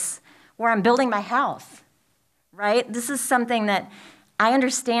toilets where I'm building my house, right? This is something that I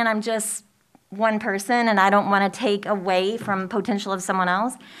understand. I'm just one person and I don't want to take away from potential of someone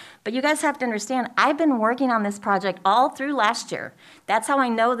else. But you guys have to understand, I've been working on this project all through last year. That's how I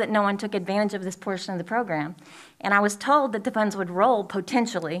know that no one took advantage of this portion of the program. And I was told that the funds would roll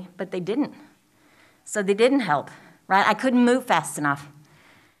potentially, but they didn't. So they didn't help, right? I couldn't move fast enough.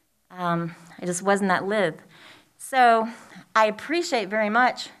 I just wasn't that live. So I appreciate very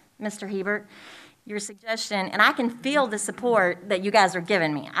much, Mr. Hebert, your suggestion, and I can feel the support that you guys are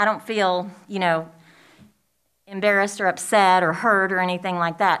giving me. I don't feel, embarrassed or upset or hurt or anything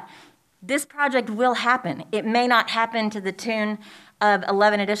like that. This project will happen. It may not happen to the tune of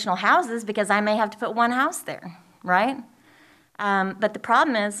 11 additional houses because I may have to put one house there, right? But the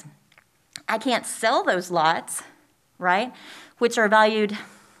problem is I can't sell those lots, right, which are valued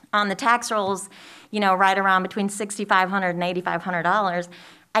on the tax rolls, right around between $6,500 and $8,500.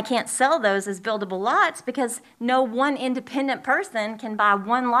 I can't sell those as buildable lots because no one independent person can buy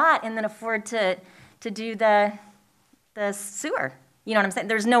one lot and then afford to do the sewer. You know what I'm saying?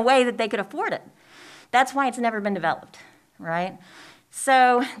 There's no way that they could afford it. That's why it's never been developed, right?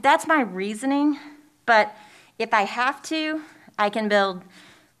 So that's my reasoning. But if I have to, I can build,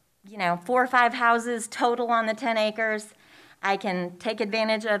 4 or 5 houses total on the 10 acres. I can take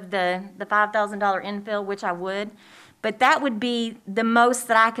advantage of the $5,000 infill, which I would. But that would be the most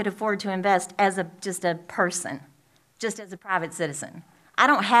that I could afford to invest as just a person, just as a private citizen. I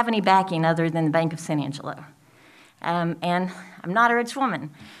don't have any backing other than the Bank of San Angelo. And I'm not a rich woman,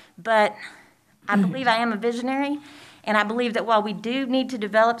 but I believe I am a visionary, and I believe that while we do need to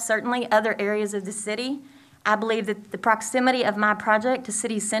develop certainly other areas of the city, I believe that the proximity of my project to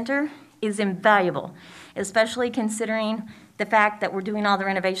city center is invaluable, especially considering the fact that we're doing all the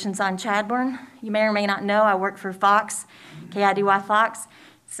renovations on Chadbourne. You may or may not know I work for Fox, KIDY Fox,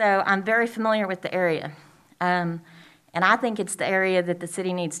 so I'm very familiar with the area. And I think it's the area that the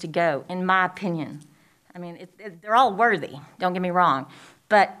city needs to go, in my opinion. I mean, they're all worthy, don't get me wrong,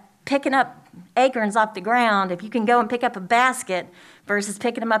 but picking up acorns off the ground, if you can go and pick up a basket versus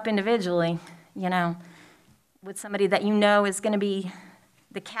picking them up individually, with somebody that is going to be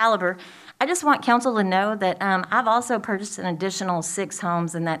the caliber. I just want council to know that I've also purchased an additional 6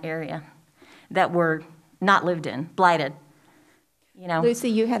 homes in that area that were not lived in, blighted. Lucy,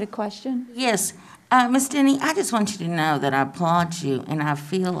 you had a question? Yes. Ms. Denny, I just want you to know that I applaud you, and I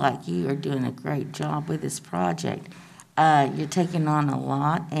feel like you are doing a great job with this project. You're taking on a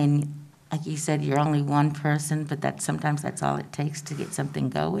lot, and like you said, you're only one person, but sometimes that's all it takes to get something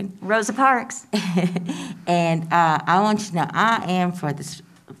going. Rosa Parks. And I want you to know I am for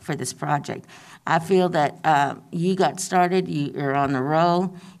this project. I feel that you got started, you're on the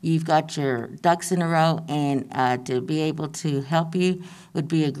roll, you've got your ducks in a row, and to be able to help you would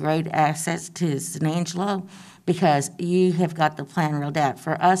be a great asset to San Angelo because you have got the plan rolled out.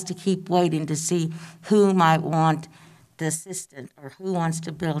 For us to keep waiting to see who might want the assistant or who wants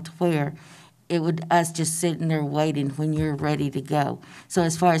to build where, it would us just sitting there waiting when you're ready to go. So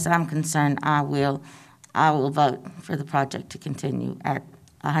as far as I'm concerned, I will vote for the project to continue at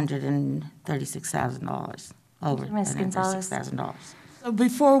 $136,000 over $136,000. So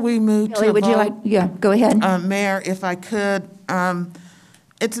before we move Kelly, to would you like? Yeah, go ahead. Mayor, if I could,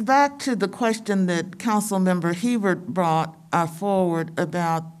 it's back to the question that Councilmember Hebert brought forward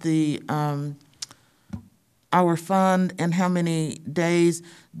about the our fund and how many days.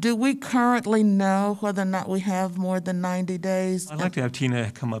 Do we currently know whether or not we have more than 90 days? I'd like to have Tina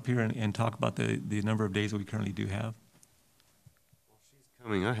come up here and talk about the number of days that we currently do have.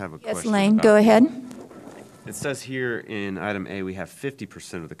 I have a Yes, question. Lane, about go ahead. It says here in item A, we have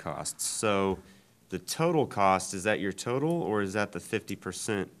 50% of the costs. So the total cost, is that your total, or is that the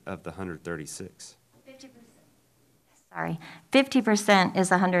 50% of the 136? 50%. Sorry, 50%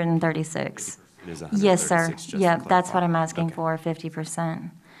 is 136. 50% is Yes, sir. 136, just to Yep, that's what clarify. I'm asking Okay. for,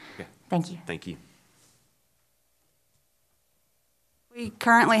 50%. Okay. Thank you. Thank you. We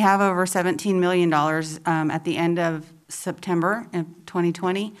currently have over $17 million at the end of September of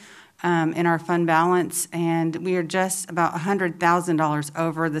 2020 in our fund balance, and we are just about $100,000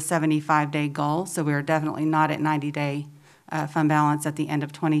 over the 75-day goal, so we are definitely not at 90-day fund balance at the end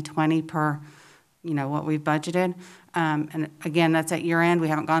of 2020 per, what we've budgeted. And again, that's at year end. We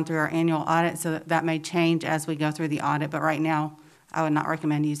haven't gone through our annual audit, so that may change as we go through the audit, but right now, I would not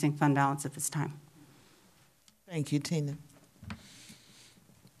recommend using fund balance at this time. Thank you, Tina.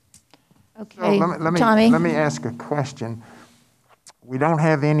 Okay, Tommy? Tommy? Let me ask a question. We don't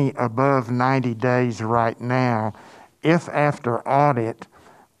have any above 90 days right now. If after audit,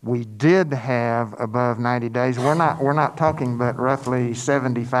 we did have above 90 days, we're not talking but roughly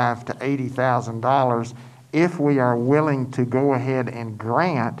 $75,000 to $80,000 if we are willing to go ahead and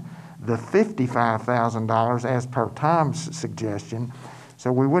grant the $55,000 as per Tom's suggestion.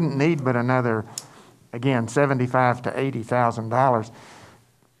 So we wouldn't need but another, again, $75,000 to $80,000.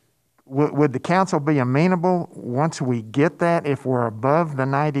 Would the council be amenable once we get that, if we're above the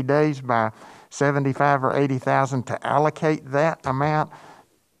 90 days by 75 or 80,000, to allocate that amount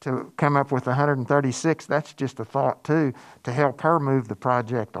to come up with 136? That's just a thought too, to help her move the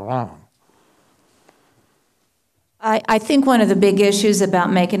project along. I think one of the big issues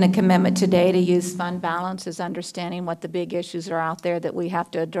about making a commitment today to use fund balance is understanding what the big issues are out there that we have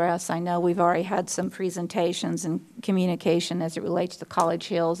to address. I know we've already had some presentations and communication as it relates to College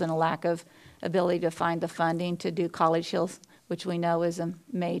Hills and a lack of ability to find the funding to do College Hills, which we know is a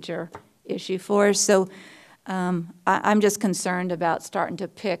major issue for us. So I'm just concerned about starting to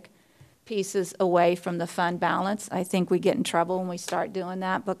pick pieces away from the fund balance. I think we get in trouble when we start doing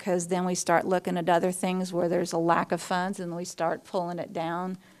that, because then we start looking at other things where there's a lack of funds and we start pulling it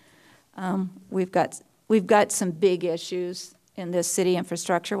down. We've got some big issues in this city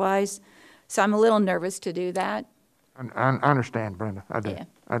infrastructure-wise, so I'm a little nervous to do that. I understand, Brenda. I do. Yeah.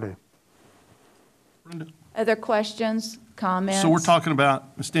 I do. Brenda? Other questions, comments? So we're talking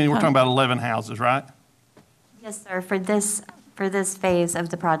about, Ms. Denny, we're talking about 11 houses, right? Yes, sir. For this phase of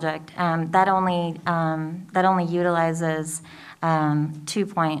the project, that only utilizes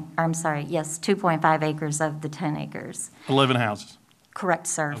 2.5 acres of the 10 acres. 11 houses. Correct,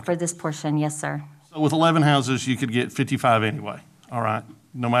 sir. Okay. For this portion, yes, sir. So with 11 houses, you could get 55 anyway, all right?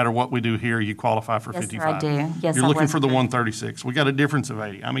 No matter what we do here, you qualify for 55. Yes, sir, I do. Yes, You're looking for the 136. We got a difference of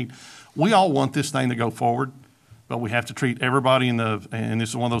 80. I mean, we all want this thing to go forward, but we have to treat everybody and this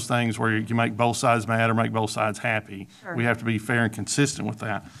is one of those things where you make both sides mad or make both sides happy. Sure. We have to be fair and consistent with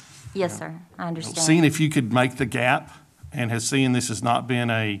that. Yes, sir, I understand. Seeing if you could make the gap, and has seen this has not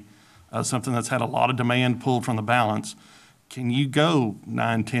been something that's had a lot of demand pulled from the balance, can you go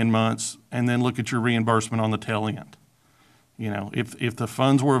 9, 10 months and then look at your reimbursement on the tail end? If the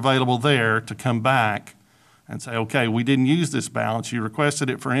funds were available there to come back and say, okay, we didn't use this balance, you requested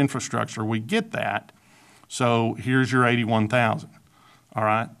it for infrastructure, we get that, so here's your 81,000, all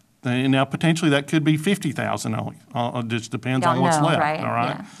right? And now potentially that could be 50,000 only. It just depends on what's left, right? all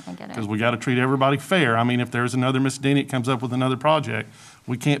right? Yeah, I get it. Because we got to treat everybody fair. I mean, if there's another Miss Denny that comes up with another project,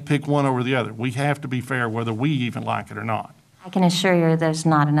 we can't pick one over the other. We have to be fair whether we even like it or not. I can assure you there's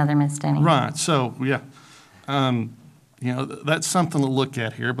not another Miss Denny. Right, so, yeah. That's something to look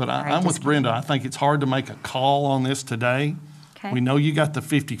at here, but I'm with Brenda. I think it's hard to make a call on this today. Okay. We know you got the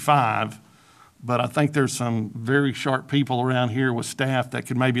 55, but I think there's some very sharp people around here with staff that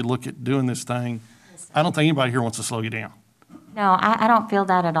could maybe look at doing this thing. I don't think anybody here wants to slow you down. No, I don't feel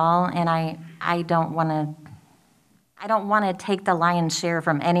that at all, and I don't want to take the lion's share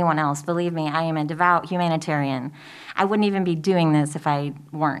from anyone else. Believe me, I am a devout humanitarian. I wouldn't even be doing this if I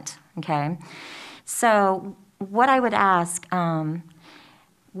weren't, okay? So what I would ask,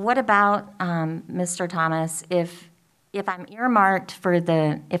 what about, Mr. Thomas, if I'm earmarked for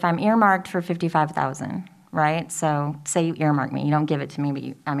 55,000, right? So say you earmark me, you don't give it to me, but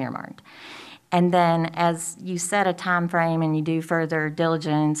I'm earmarked. And then as you set a time frame and you do further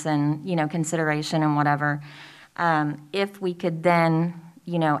diligence and, consideration and whatever, if we could then,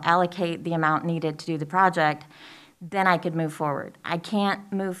 allocate the amount needed to do the project, then I could move forward. I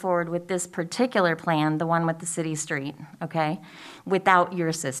can't move forward with this particular plan, the one with the city street, okay, without your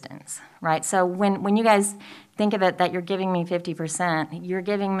assistance, right? So when you guys think of it that you're giving me 50%, you're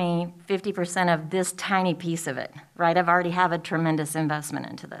giving me 50% of this tiny piece of it, right? I've already have a tremendous investment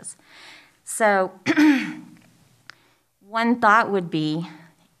into this. So one thought would be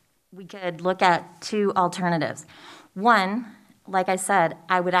we could look at two alternatives. One, like I said,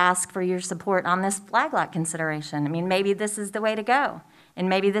 I would ask for your support on this flag lot consideration. I mean, maybe this is the way to go. And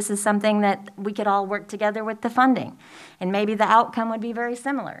maybe this is something that we could all work together with the funding. And maybe the outcome would be very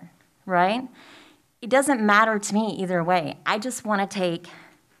similar, right? It doesn't matter to me either way. I just want to take,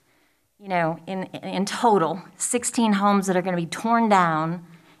 you know, in total, 16 homes that are going to be torn down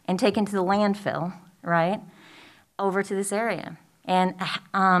and taken to the landfill, right, over to this area. And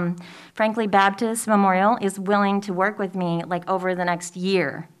frankly, Baptist Memorial is willing to work with me like over the next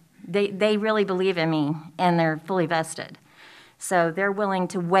year. They really believe in me and they're fully vested. So they're willing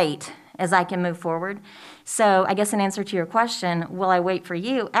to wait as I can move forward. So I guess in answer to your question, will I wait for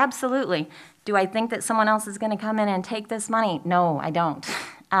you? Absolutely. Do I think that someone else is going to come in and take this money? No, I don't.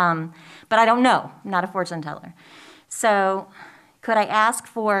 But I don't know. I'm not a fortune teller. So could I ask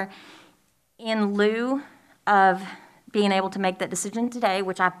for, in lieu of being able to make that decision today,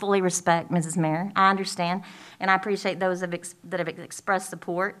 which I fully respect, Mrs. Mayor. I understand, and I appreciate those that have expressed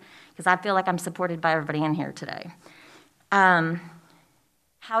support, because I feel like I'm supported by everybody in here today.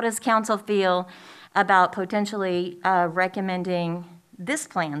 How does council feel about potentially recommending this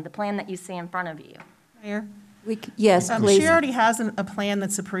plan, the plan that you see in front of you? Mayor? Yes, please. She already has a plan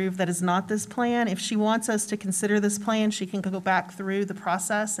that's approved that is not this plan. If she wants us to consider this plan, she can go back through the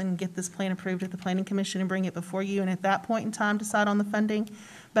process and get this plan approved at the Planning Commission and bring it before you, and at that point in time, decide on the funding.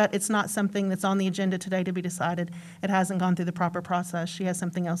 But it's not something that's on the agenda today to be decided. It hasn't gone through the proper process. She has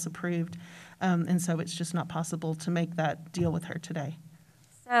something else approved, and so it's just not possible to make that deal with her today.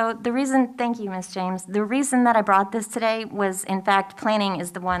 So the reason, thank you, Ms. James. The reason that I brought this today was, in fact, planning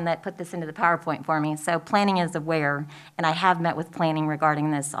is the one that put this into the PowerPoint for me. So planning is aware, and I have met with planning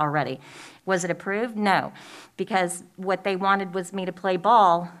regarding this already. Was it approved? No, because what they wanted was me to play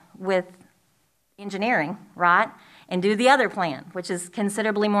ball with engineering, right? And do the other plan, which is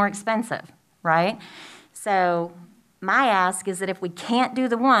considerably more expensive, right? So my ask is that if we can't do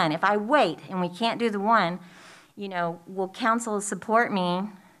the one, if I wait and we can't do the one, you know, will council support me?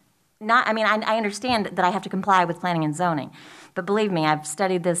 I understand that I have to comply with planning and zoning, but believe me, I've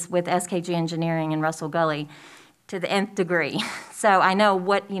studied this with SKG Engineering in Russell Gully to the nth degree. So I know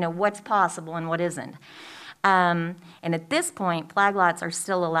what's possible and what isn't. And at this point, flag lots are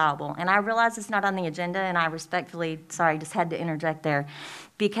still allowable. And I realize it's not on the agenda, and I respectfully, sorry, just had to interject there,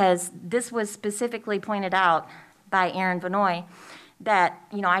 because this was specifically pointed out by Aaron Vanoy that,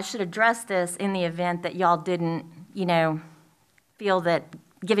 I should address this in the event that y'all didn't, feel that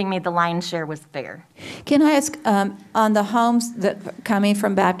giving me the lion's share was fair. Can I ask, on the homes that coming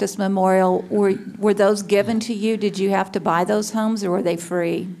from Baptist Memorial, were those given to you? Did you have to buy those homes, or were they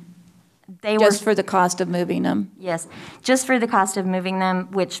free? They just were, for the cost of moving them? Yes, just for the cost of moving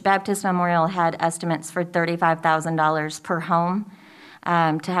them, which Baptist Memorial had estimates for $35,000 per home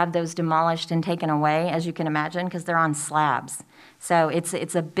to have those demolished and taken away, as you can imagine, because they're on slabs. So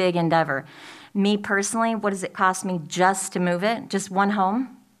it's a big endeavor. Me personally, what does it cost me just to move it? Just one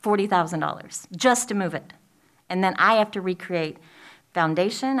home? $40,000, just to move it. And then I have to recreate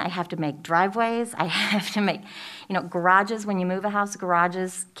foundation, I have to make driveways, I have to make, garages. When you move a house,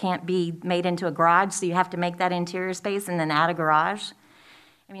 garages can't be made into a garage, so you have to make that interior space and then add a garage.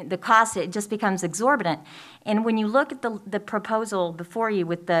 I mean, the cost, it just becomes exorbitant. And when you look at the proposal before you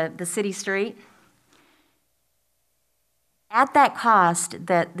with the city street, at that cost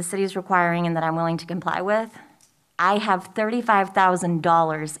that the city is requiring and that I'm willing to comply with, I have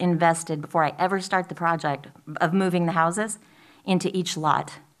 $35,000 invested before I ever start the project of moving the houses into each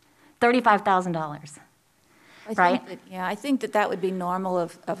lot. $35,000, right? I think that would be normal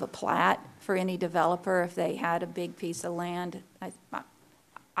of a plat for any developer if they had a big piece of land.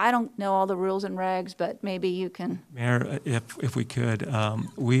 I don't know all the rules and regs, but maybe you can. Mayor, if we could,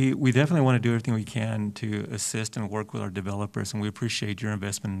 we definitely want to do everything we can to assist and work with our developers, and we appreciate your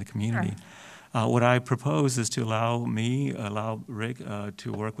investment in the community. Sure. What I propose is to allow Rick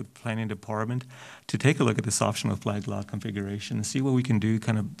to work with planning department to take a look at this optional flag lot configuration and see what we can do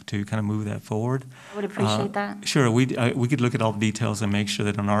to move that forward. I would appreciate that. Sure, we could look at all the details and make sure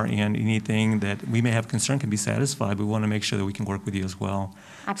that on our end, anything that we may have concern can be satisfied. We want to make sure that we can work with you as well.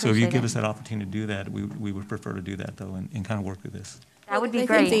 So if you give us that opportunity to do that, we would prefer to do that, though, and kind of work through this. That would be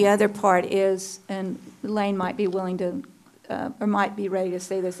great. I think the other part is, and Elaine might be willing to, or might be ready to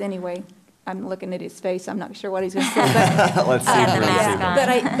say this anyway, I'm looking at his face, I'm not sure what he's going to say. But, Let's see if we're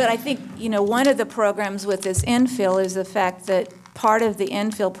yeah, on. but I think, one of the programs with this infill is the fact that part of the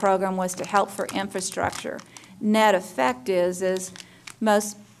infill program was to help for infrastructure. Net effect is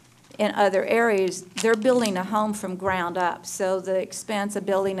most in other areas, they're building a home from ground up. So the expense of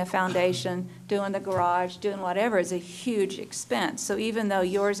building a foundation, doing the garage, doing whatever is a huge expense. So even though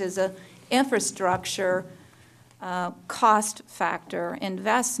yours is a infrastructure cost factor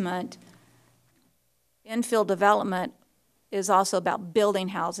investment, infill development is also about building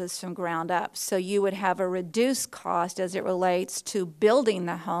houses from ground up. So you would have a reduced cost as it relates to building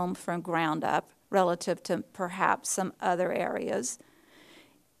the home from ground up relative to perhaps some other areas.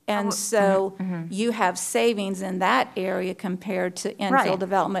 And so you have savings in that area compared to infill Right.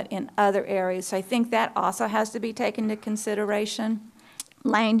 development in other areas. So I think that also has to be taken into consideration.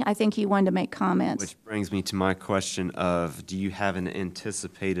 Lane, I think you wanted to make comments. Which brings me to my question of, do you have an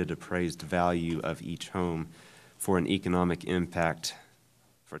anticipated appraised value of each home for an economic impact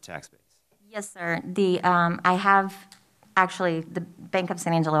for tax base? Yes, sir. I have, actually, the Bank of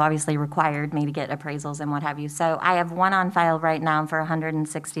San Angelo obviously required me to get appraisals and what have you. So I have one on file right now for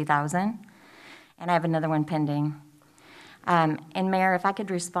 $160,000, and I have another one pending. And Mayor, if I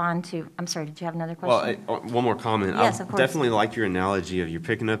could respond to, I'm sorry, did you have another question? Well, one more comment. Yes, of course. Definitely like your analogy of you're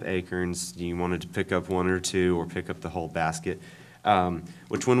picking up acorns, you wanted to pick up one or two or pick up the whole basket,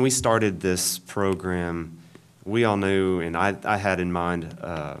 which when we started this program, we all knew, and I had in mind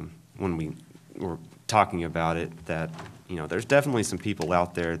when we were talking about it, that there's definitely some people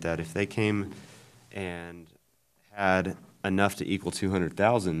out there that if they came and had enough to equal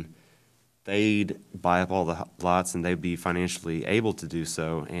 200,000, they'd buy up all the lots and they'd be financially able to do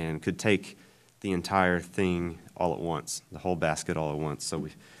so and could take the entire thing all at once, the whole basket all at once. So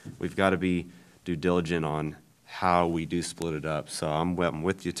we've got to be due diligent on how we do split it up. So I'm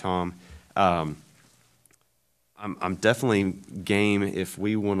with you, Tom. I'm definitely game if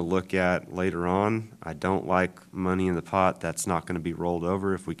we want to look at later on. I don't like money in the pot that's not going to be rolled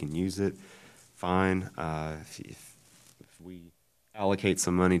over. If we can use it, fine. If we allocate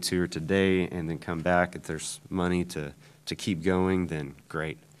some money to her today and then come back, if there's money to keep going, then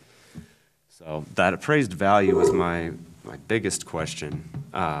great. So that appraised value was my biggest question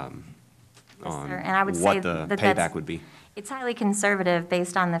on And I would say what the that payback would be. It's highly conservative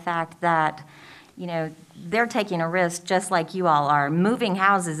based on the fact that, they're taking a risk just like you all are. Moving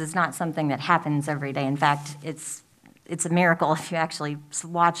houses is not something that happens every day. In fact, it's a miracle if you actually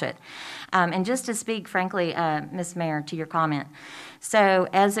watch it. And just to speak frankly, Ms. Mayor, to your comment, so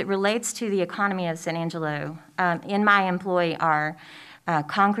as it relates to the economy of San Angelo, in my employ are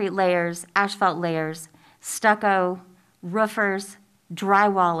concrete layers, asphalt layers, stucco, roofers,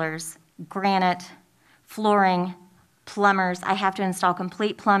 drywallers, granite, flooring, plumbers. I have to install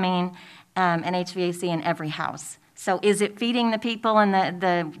complete plumbing and HVAC in every house. So is it feeding the people and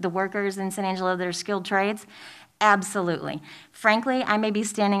the workers in San Angelo that are skilled trades? Absolutely. Frankly, I may be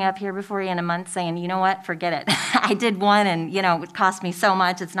standing up here before you in a month saying, you know what, forget it. I did one and, it cost me so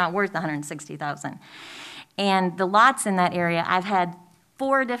much, it's not worth $160,000. And the lots in that area, I've had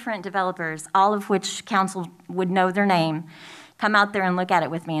 4 different developers, all of which council would know their name, come out there and look at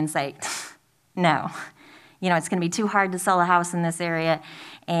it with me and say, no. It's going to be too hard to sell a house in this area,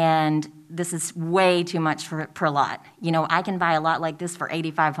 and this is way too much per lot. I can buy a lot like this for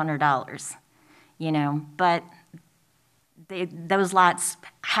 $8,500, but those lots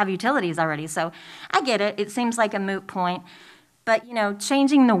have utilities already. So I get it. It seems like a moot point. But,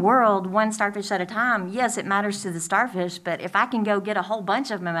 changing the world one starfish at a time, yes, it matters to the starfish, but if I can go get a whole bunch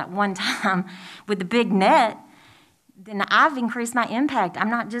of them at one time with the big net, then I've increased my impact.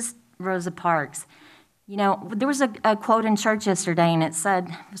 I'm not just Rosa Parks. There was a quote in church yesterday, and it said,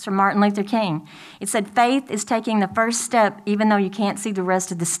 it was from Martin Luther King. It said, faith is taking the first step even though you can't see the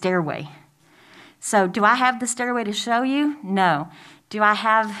rest of the stairway. So do I have the stairway to show you? No. Do I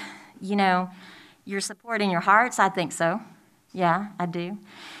have, your support in your hearts? I think so. Yeah, I do.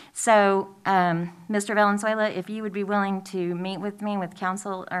 So, Mr. Valenzuela, if you would be willing to meet with me with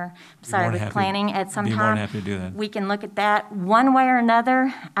council, with planning at some time. Be more than happy to do that. We can look at that. One way or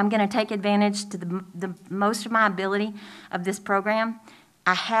another, I'm going to take advantage to the most of my ability of this program.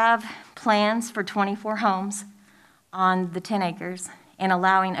 I have plans for 24 homes on the 10 acres and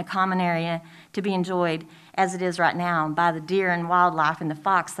allowing a common area to be enjoyed as it is right now by the deer and wildlife and the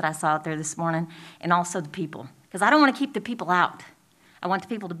fox that I saw out there this morning, and also the people. Because I don't want to keep the people out. I want the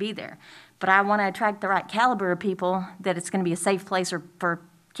people to be there. But I want to attract the right caliber of people that it's going to be a safe place for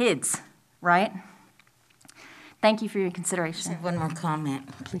kids, right? Thank you for your consideration. One more comment,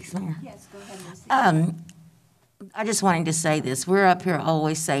 please, Mayor. Yes, go ahead, Lucy. I just wanted to say this. We're up here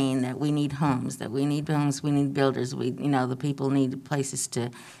always saying that we need homes, we need builders, the people need places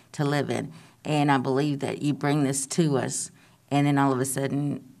to live in. And I believe that you bring this to us, and then all of a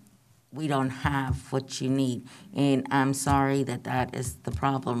sudden, we don't have what you need. And I'm sorry that that is the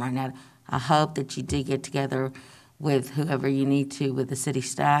problem right now. I hope that you do get together with whoever you need to, with the city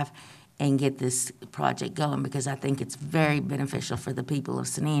staff, and get this project going, because I think it's very beneficial for the people of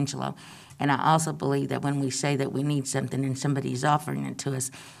San Angelo. And I also believe that when we say that we need something and somebody's offering it to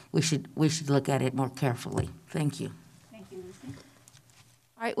us, we should look at it more carefully. Thank you. Thank you, Lucy.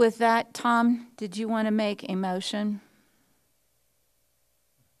 All right, with that, Tom, did you want to make a motion?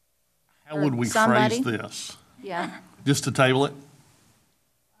 How would we Somebody? phrase this? Yeah. Just to table it?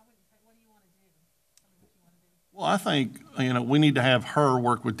 Well, I think, we need to have her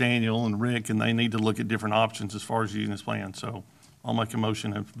work with Daniel and Rick, and they need to look at different options as far as using this plan. So I'll make a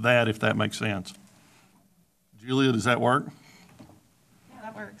motion of that, if that makes sense. Julia, does that work? Yeah,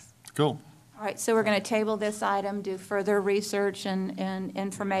 that works. Cool. All right, so we're going to table this item, do further research and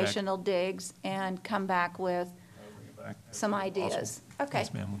informational digs, and come back with some ideas. Okay.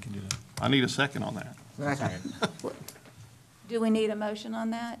 Yes, ma'am, we can do that. I need a second on that. Do we need a motion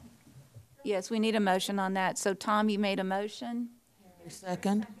on that? Yes, we need a motion on that. So Tom, you made a motion?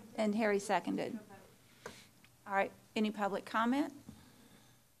 Second. And Harry seconded. All right, any public comment?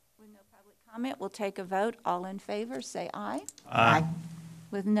 With no public comment, we'll take a vote. All in favor, say aye. Aye.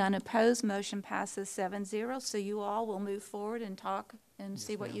 With none opposed, motion passes 7-0. So you all will move forward and talk and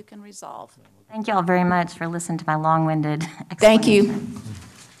see what you can resolve. Thank you all very much for listening to my long-winded explanation. Thank you.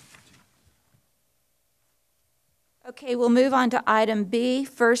 Okay, we'll move on to item B,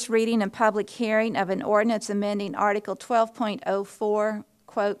 first reading and public hearing of an ordinance amending Article 12.04,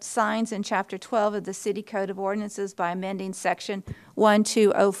 quote, signs in Chapter 12 of the City Code of Ordinances by amending Section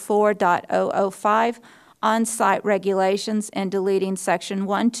 1204.005, on-site regulations, and deleting Section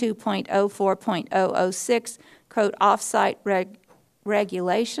 12.04.006, quote, off-site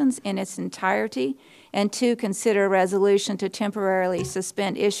regulations in its entirety, and two, consider a resolution to temporarily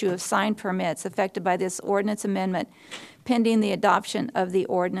suspend issue of sign permits affected by this ordinance amendment pending the adoption of the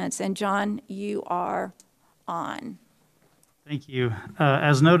ordinance. And John, you are on. Thank you.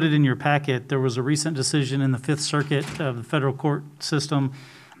 As noted in your packet, there was a recent decision in the Fifth Circuit of the federal court system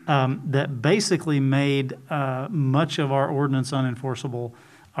that basically made much of our ordinance unenforceable,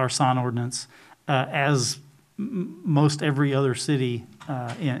 our sign ordinance, as most every other city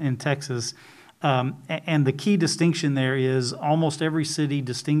in Texas. And the key distinction there is almost every city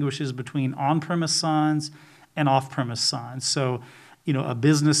distinguishes between on-premise signs and off-premise signs. So, a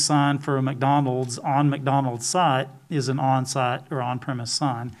business sign for a McDonald's on McDonald's site is an on-site or on-premise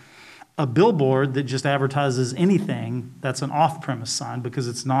sign. A billboard that just advertises anything, that's an off-premise sign because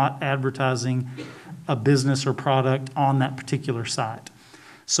it's not advertising a business or product on that particular site.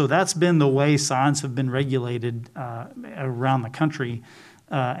 So that's been the way signs have been regulated around the country.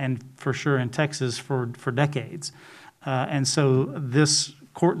 And for sure in Texas for decades. And so this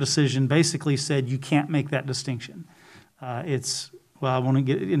court decision basically said you can't make that distinction. I want to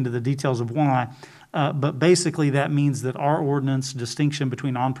get into the details of why, but basically that means that our ordinance distinction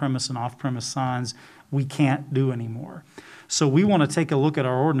between on-premise and off-premise signs, we can't do anymore. So we want to take a look at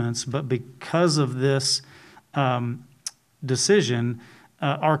our ordinance, but because of this decision,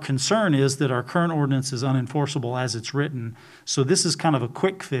 our concern is that our current ordinance is unenforceable as it's written. So this is kind of a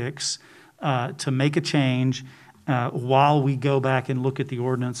quick fix to make a change while we go back and look at the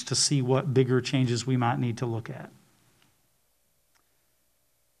ordinance to see what bigger changes we might need to look at.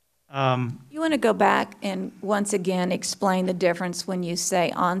 You want to go back and once again explain the difference when you say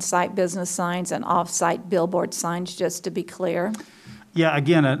on-site business signs and off-site billboard signs, just to be clear? Yeah,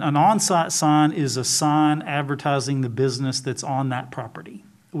 again, an on-site sign is a sign advertising the business that's on that property,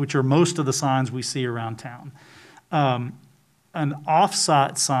 which are most of the signs we see around town. An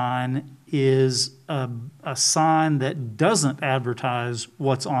off-site sign is a sign that doesn't advertise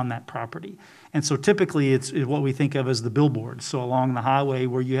what's on that property. And so typically it's what we think of as the billboard. So along the highway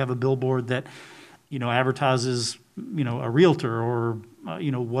where you have a billboard that, advertises, a realtor or,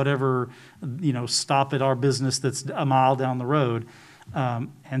 whatever, stop at our business that's a mile down the road.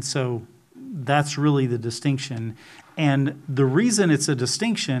 And so that's really the distinction. And the reason it's a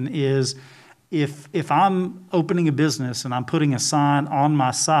distinction is if I'm opening a business and I'm putting a sign on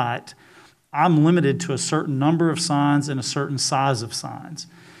my site, I'm limited to a certain number of signs and a certain size of signs.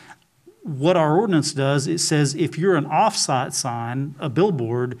 What our ordinance does, it says if you're an off-site sign, a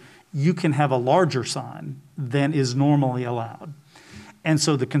billboard, you can have a larger sign than is normally allowed. And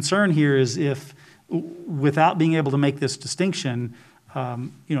so the concern here is if, without being able to make this distinction,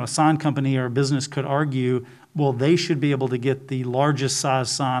 a sign company or a business could argue, well, they should be able to get the largest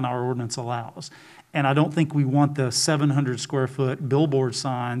size sign our ordinance allows. And I don't think we want the 700 square foot billboard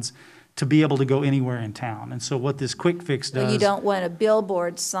signs to be able to go anywhere in town. And so what this quick fix So does. you don't want a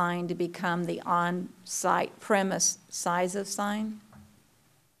billboard sign to become the on-site premise size of sign?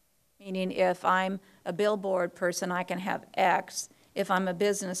 Meaning if I'm a billboard person, I can have X. If I'm a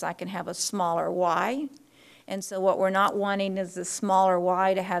business, I can have a smaller Y. And so what we're not wanting is the smaller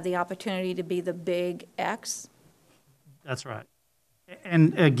Y to have the opportunity to be the big X. That's right.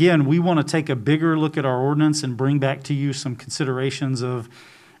 And again, we want to take a bigger look at our ordinance and bring back to you some considerations of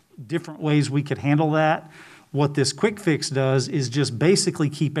different ways we could handle that. What this quick fix does is just basically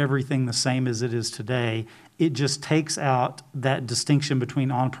keep everything the same as it is today. It just takes out that distinction between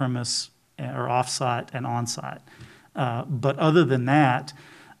on-premise or off-site and on-site. But other than that,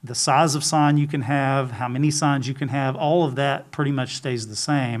 the size of sign you can have, how many signs you can have, all of that pretty much stays the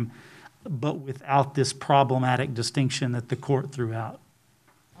same, but without this problematic distinction that the court threw out.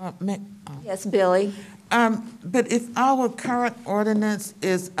 Yes, Billy? But if our current ordinance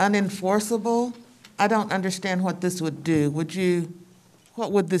is unenforceable, I don't understand what this would do.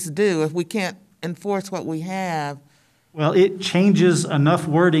 What would this do if we can't enforce what we have? Well, it changes enough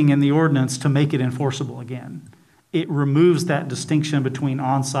wording in the ordinance to make it enforceable again. It removes that distinction between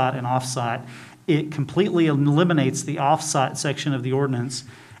on-site and off-site. It completely eliminates the off-site section of the ordinance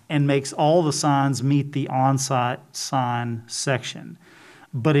and makes all the signs meet the on-site sign section.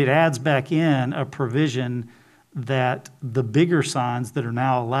 But it adds back in a provision that the bigger signs that are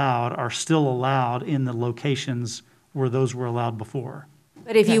now allowed are still allowed in the locations where those were allowed before.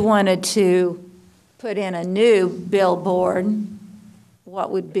 But if you wanted to put in a new billboard,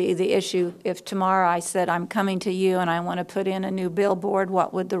 what would be the issue? If tomorrow I said, I'm coming to you and I want to put in a new billboard,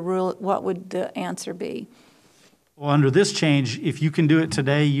 what would the answer be? Well, under this change, if you can do it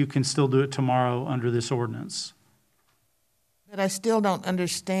today, you can still do it tomorrow under this ordinance. But I still don't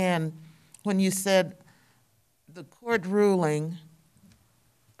understand when you said the court ruling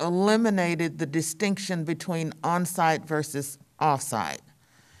eliminated the distinction between on-site versus off-site.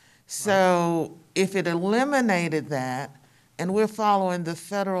 So if it eliminated that, and we're following the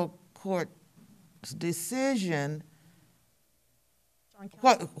federal court's decision,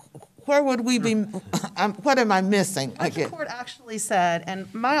 where would we be, what am I missing? The court actually said,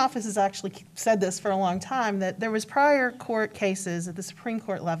 and my office has actually said this for a long time, that there was prior court cases at the Supreme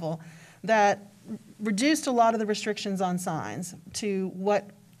Court level that reduced a lot of the restrictions on signs to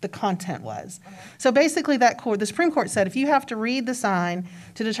what the content was. So basically the Supreme Court said, if you have to read the sign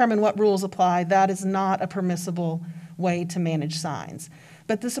to determine what rules apply, that is not a permissible way to manage signs.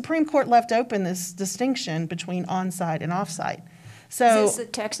 But the Supreme Court left open this distinction between on-site and off-site. So, is this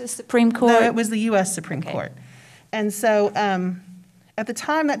the Texas Supreme Court? No, it was the U.S. Supreme Court. And so at the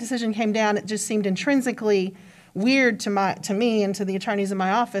time that decision came down, it just seemed intrinsically weird to me and to the attorneys in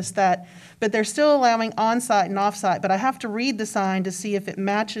my office but they're still allowing on-site and off-site, but I have to read the sign to see if it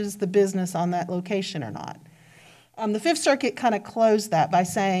matches the business on that location or not. The Fifth Circuit kind of closed that by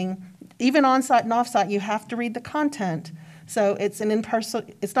saying, even on-site and off-site, you have to read the content. So it's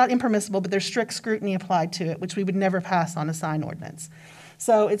not impermissible, but there's strict scrutiny applied to it, which we would never pass on a sign ordinance.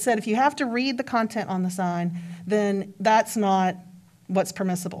 So it said if you have to read the content on the sign, then that's not what's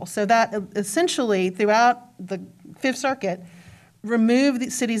permissible. So that essentially, throughout the Fifth Circuit, removed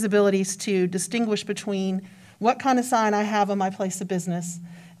the city's abilities to distinguish between what kind of sign I have on my place of business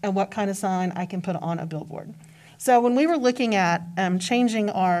and what kind of sign I can put on a billboard. So when we were looking at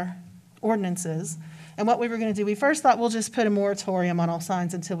changing our ordinances and what we were going to do, we first thought we'll just put a moratorium on all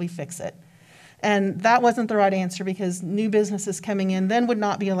signs until we fix it. And that wasn't the right answer because new businesses coming in then would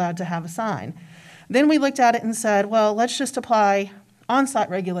not be allowed to have a sign. Then we looked at it and said, well, let's just apply on-site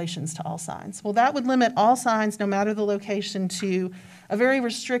regulations to all signs. Well, that would limit all signs, no matter the location, to a very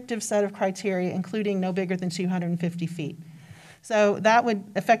restrictive set of criteria, including no bigger than 250 feet. So that would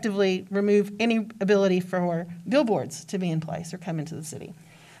effectively remove any ability for billboards to be in place or come into the city.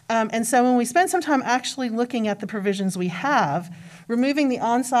 And so when we spent some time actually looking at the provisions we have, removing the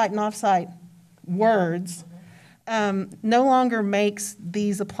on-site and off-site words no longer makes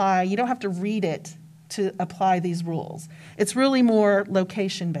these apply. You don't have to read it to apply these rules. It's really more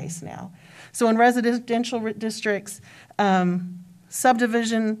location-based now. So in residential districts,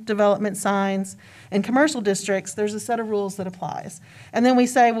 subdivision development signs, and commercial districts, there's a set of rules that applies. And then we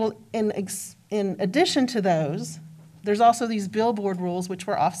say, well, in addition to those, there's also these billboard rules, which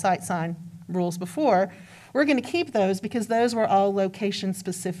were off-site sign rules before. We're going to keep those because those were all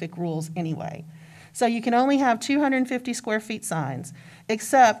location-specific rules anyway. So you can only have 250 square feet signs,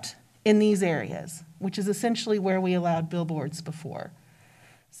 except in these areas, which is essentially where we allowed billboards before.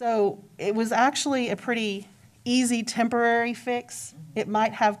 So it was actually a pretty easy temporary fix. It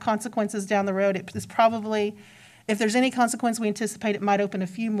might have consequences down the road. It is probably, if there's any consequence, we anticipate it might open a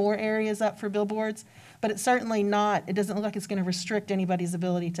few more areas up for billboards, but it's certainly not, it doesn't look like it's going to restrict anybody's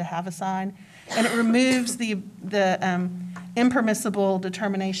ability to have a sign. And it removes the impermissible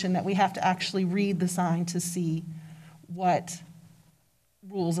determination that we have to actually read the sign to see what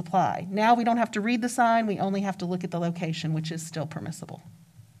rules apply. Now we don't have to read the sign, we only have to look at the location, which is still permissible.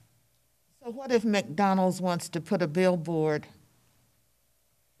 So what if McDonald's wants to put a billboard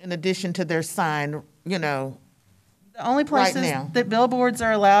in addition to their sign, you know, The only right places now? that billboards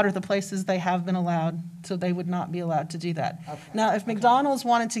are allowed are the places they have been allowed, so they would not be allowed to do that. Now, if McDonald's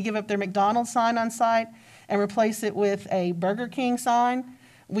wanted to give up their McDonald's sign on site and replace it with a Burger King sign,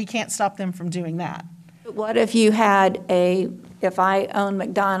 we can't stop them from doing that. But what if you had if I owned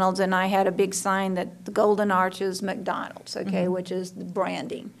McDonald's and I had a big sign that the Golden Arches McDonald's, okay, which is the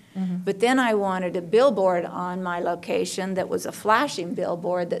branding. But then I wanted a billboard on my location that was a flashing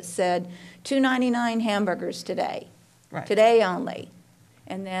billboard that said $2.99 hamburgers today. Right. Today only.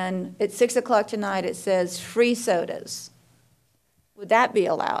 And then at 6 o'clock tonight, it says free sodas. Would that be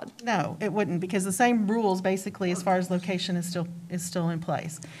allowed? No, it wouldn't, because the same rules, basically, as far as location is still in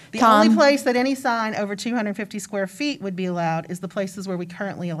place. The Tom? only place that any sign over 250 square feet would be allowed is the places where we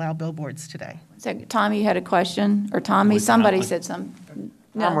currently allow billboards today. So, Tommy, you had a question? Or Tommy, somebody said something.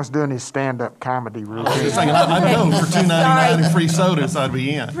 Tom was doing his stand-up comedy routine. I'd go for $2.99 and free sodas, I'd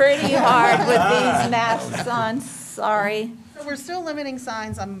be in. Pretty hard with these masks on, sorry. So we're still limiting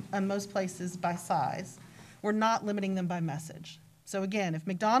signs on most places by size. We're not limiting them by message. So again, if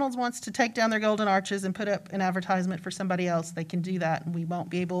McDonald's wants to take down their Golden Arches and put up an advertisement for somebody else, they can do that, and we won't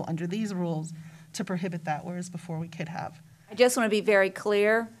be able, under these rules, to prohibit that, whereas before we could have. I just want to be very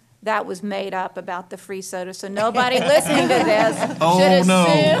clear, that was made up about the free soda, so nobody listening to this should assume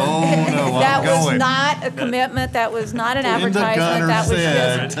that was not a commitment, that was not an advertisement, that was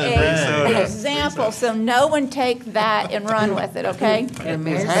just an example. So no one take that and run with it, okay?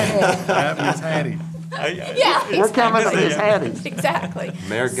 Miss Hattie. Yeah. We're coming to Miss Hattie. Exactly.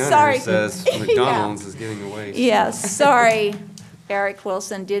 Mayor Gunner Sorry. says McDonald's is giving away. Yes, sorry, Eric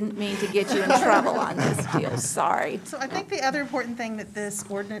Wilson, didn't mean to get you in trouble on this deal, sorry. So I think the other important thing that this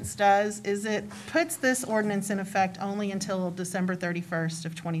ordinance does is it puts this ordinance in effect only until December 31st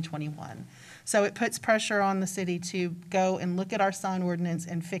of 2021. So it puts pressure on the city to go and look at our sign ordinance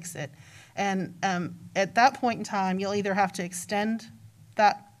and fix it. And at that point in time, you'll either have to extend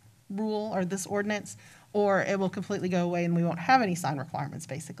that rule or this ordinance, or it will completely go away and we won't have any sign requirements,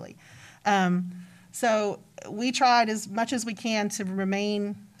 basically. So we tried as much as we can to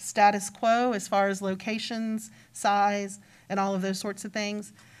remain status quo as far as locations, size, and all of those sorts of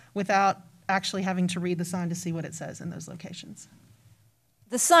things without actually having to read the sign to see what it says in those locations.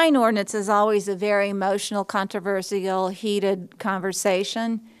 The sign ordinance is always a very emotional, controversial, heated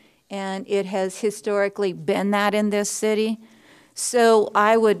conversation, and it has historically been that in this city. So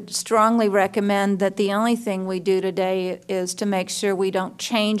I would strongly recommend that the only thing we do today is to make sure we don't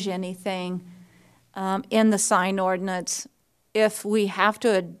change anything in the sign ordinance. If we have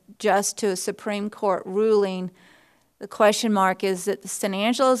to adjust to a Supreme Court ruling, the question mark is that San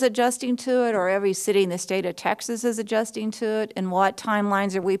Angelo is adjusting to it, or every city in the state of Texas is adjusting to it, and what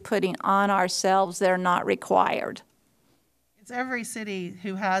timelines are we putting on ourselves that are not required? It's every city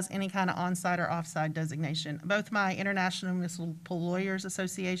who has any kind of on-site or off-site designation. Both my International Municipal Lawyers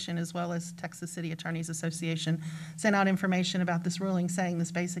Association as well as Texas City Attorneys Association sent out information about this ruling saying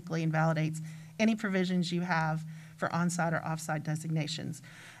this basically invalidates any provisions you have for on-site or off-site designations,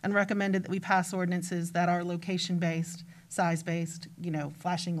 and recommended that we pass ordinances that are location-based, size-based,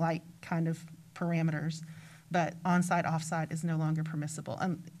 flashing light kind of parameters, but on-site, off-site is no longer permissible.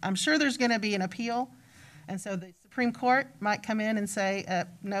 I'm sure there's going to be an appeal, and so the Supreme Court might come in and say,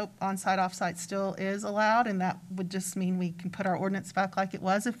 nope, on-site, off-site still is allowed, and that would just mean we can put our ordinance back like it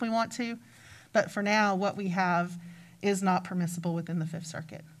was if we want to. But for now, what we have is not permissible within the Fifth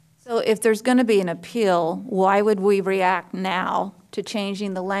Circuit. So if there's going to be an appeal, why would we react now to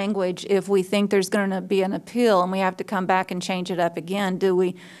changing the language if we think there's going to be an appeal and we have to come back and change it up again? Do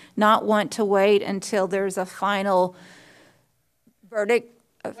we not want to wait until there's a final verdict?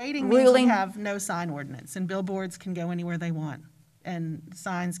 Waiting means we have no sign ordinance, and billboards can go anywhere they want, and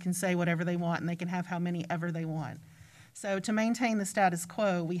signs can say whatever they want, and they can have how many ever they want. So to maintain the status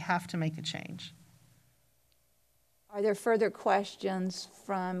quo, we have to make a change. Are there further questions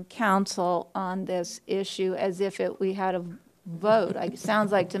from council on this issue as if we had a vote? It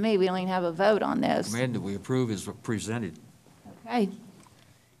sounds like to me we don't even have a vote on this. Amend that we approve is presented. Okay.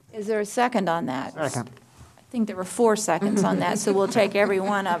 Is there a second on that? Second. I think there were 4 seconds on that, so we'll take every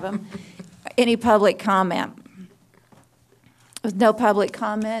one of them. Any public comment? With no public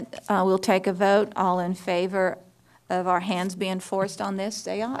comment, we'll take a vote. All in favor of our hands being forced on this,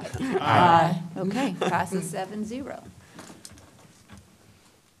 say aye. Aye. Okay, passes 7-0.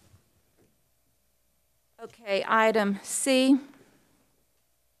 Okay, item C.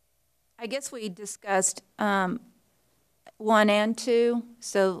 I guess we discussed 1 and 2,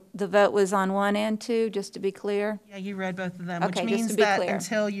 so the vote was on 1 and 2, just to be clear. Yeah, you read both of them, Okay, which just means to be that clear.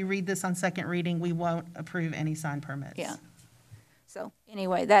 until you read this on second reading, we won't approve any sign permits. Yeah. So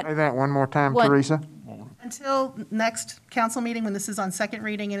anyway, Say that, that one more time, What- Teresa. Until next council meeting, when this is on second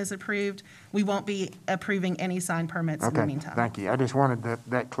reading and is approved, we won't be approving any sign permits in the Okay, meantime. thank you. I just wanted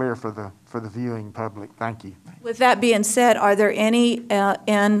that clear for the viewing public. Thank you. with that being said, are there any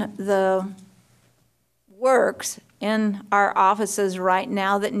in the works in our offices right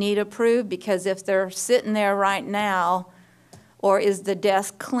now that need approved? Because if they're sitting there right now, or is the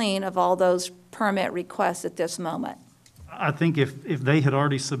desk clean of all those permit requests at this moment? I think if they had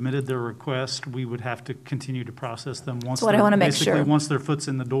already submitted their request, we would have to continue to process them. That's what I wanna make sure. Basically, once their foot's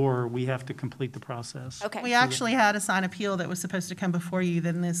in the door, we have to complete the process. Okay. We actually had a sign appeal that was supposed to come before you,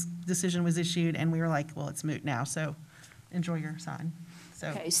 then this decision was issued, and we were like, well, it's moot now, so enjoy your sign. So,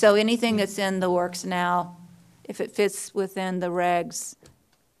 Okay, so anything that's in the works now, if it fits within the regs,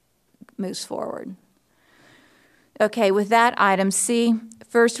 moves forward. Okay, with that, item C,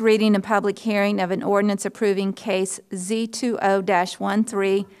 first reading and public hearing of an ordinance approving case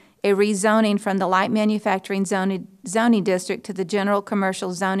Z20-13, a rezoning from the light manufacturing zoning district to the general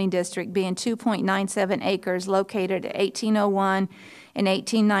commercial zoning district, being 2.97 acres located at 1801 and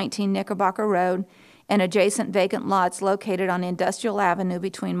 1819 Knickerbocker Road, and adjacent vacant lots located on Industrial Avenue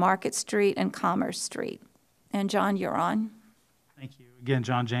between Market Street and Commerce Street. And John, you're on. Thank you. Again,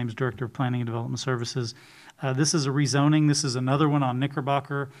 John James, Director of Planning and Development Services. This is a rezoning. This is another one on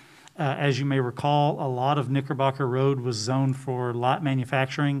Knickerbocker. As you may recall, a lot of Knickerbocker Road was zoned for light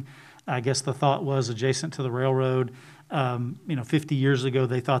manufacturing. I guess the thought was adjacent to the railroad. 50 years ago,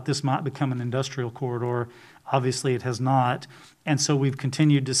 they thought this might become an industrial corridor. Obviously, it has not. And so we've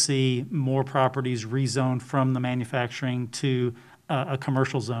continued to see more properties rezoned from the manufacturing to a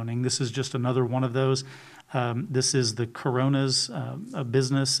commercial zoning. This is just another one of those. This is the Corona's a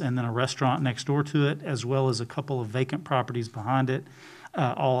business and then a restaurant next door to it, as well as a couple of vacant properties behind it,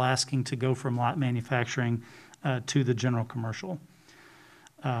 all asking to go from light manufacturing to the general commercial.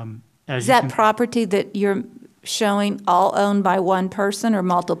 Is that property that you're showing all owned by one person or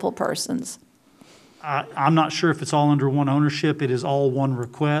multiple persons? I'm not sure if it's all under one ownership. It is all one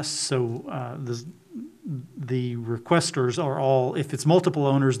request, so the requesters are all, if it's multiple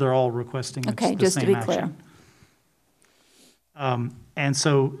owners, they're all requesting the same action. Okay, just to be clear. And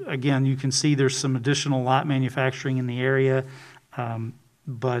so, again, you can see there's some additional light manufacturing in the area,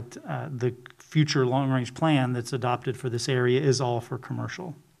 but the future long-range plan that's adopted for this area is all for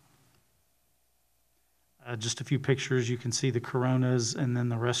commercial. Just a few pictures, you can see the Coronas and then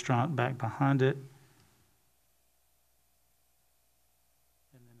the restaurant back behind it.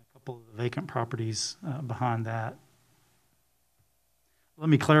 And then a couple of the vacant properties behind that. Let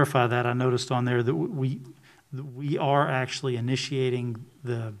me clarify that. I noticed on there that we are actually initiating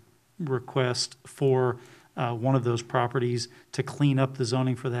the request for one of those properties to clean up the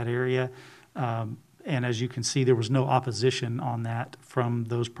zoning for that area. And as you can see, there was no opposition on that from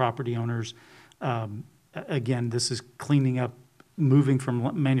those property owners. Again, this is cleaning up, moving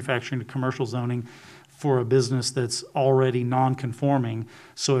from manufacturing to commercial zoning for a business that's already non-conforming.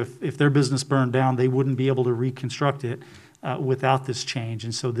 So if their business burned down, they wouldn't be able to reconstruct it without this change.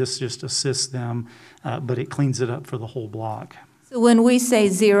 And so this just assists them, but it cleans it up for the whole block. So when we say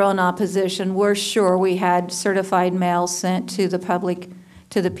zero in opposition, we're sure we had certified mail sent to the public,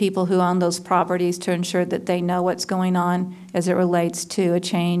 to the people who own those properties to ensure that they know what's going on as it relates to a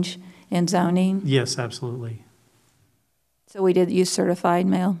change in zoning? Yes, absolutely. So we did use certified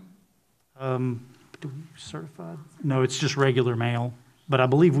mail? Do we use certified? No, it's just regular mail. But I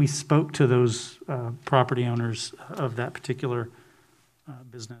believe we spoke to those property owners of that particular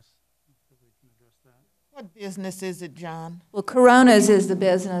business. What business is it, John? Well, Corona's is the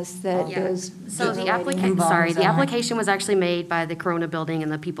business that is. So the application was actually made by the Corona Building and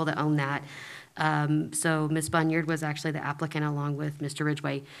the people that own that. So Ms. Bunyard was actually the applicant along with Mr.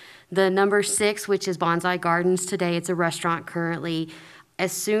 Ridgway. The number 6, which is Bonsai Gardens today, it's a restaurant currently.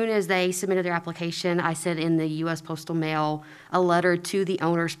 As soon as they submitted their application, I sent in the U.S. Postal Mail a letter to the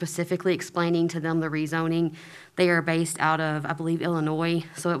owner specifically explaining to them the rezoning. They are based out of, I believe, Illinois,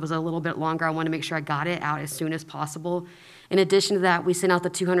 so it was a little bit longer. I wanted to make sure I got it out as soon as possible. In addition to that, we sent out the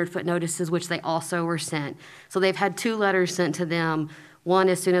 200-foot notices, which they also were sent. So they've had 2 letters sent to them one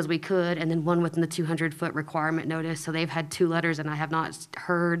as soon as we could, and then one within the 200-foot requirement notice. So they've had 2 letters, and I have not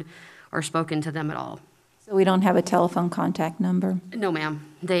heard or spoken to them at all. So we don't have a telephone contact number? No, ma'am.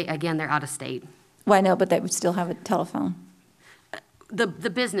 They're out of state. Well, I know, but they would still have a telephone. The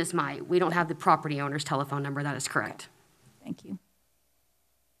business might. We don't have the property owner's telephone number. That is correct. Thank you.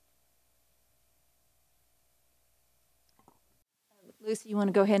 Lucy, you want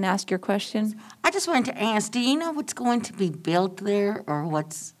to go ahead and ask your question? I just wanted to ask, do you know what's going to be built there or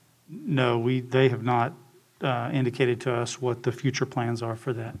what's? No, they have not indicated to us what the future plans are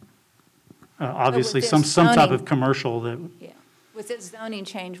for that. Obviously, with some this type zoning- of commercial that, Yeah. With its zoning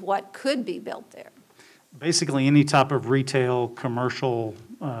change, what could be built there? basically any type of retail, commercial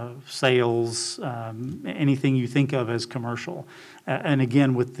sales, anything you think of as commercial. And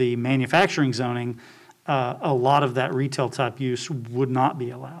again, with the manufacturing zoning, a lot of that retail type use would not be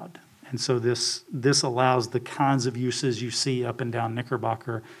allowed. And so this allows the kinds of uses you see up and down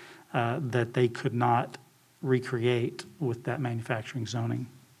Knickerbocker that they could not recreate with that manufacturing zoning.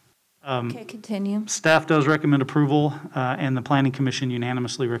 Okay, continue. Staff does recommend approval, and the Planning Commission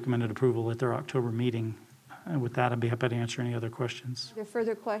unanimously recommended approval at their October meeting. And with that, I'd be happy to answer any other questions. Are there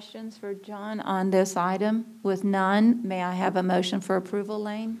further questions for John on this item? With none, may I have a motion for approval,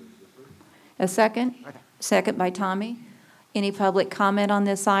 Lane? A second? Second by Tommy. Any public comment on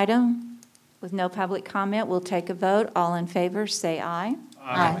this item? With no public comment, we'll take a vote. All in favor, say aye.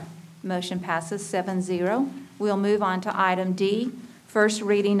 Aye. Motion passes 7-0. We'll move on to item D, first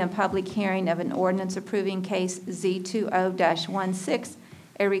reading and public hearing of an ordinance approving case Z20-16,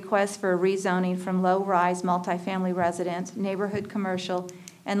 a request for a rezoning from low-rise multifamily residence, neighborhood commercial,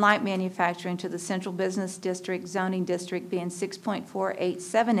 and light manufacturing to the Central Business District zoning district being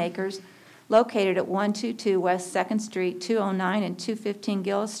 6.487 acres, located at 122 West 2nd Street, 209 and 215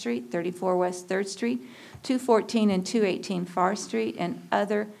 Gillis Street, 34 West 3rd Street, 214 and 218 Far Street, and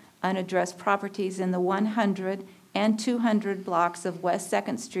other unaddressed properties in the 100 and 200 blocks of West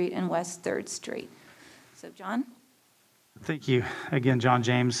 2nd Street and West 3rd Street. So, John? Thank you. Again, John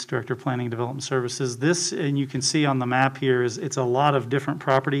James, Director of Planning and Development Services. This, and you can see on the map here, it's a lot of different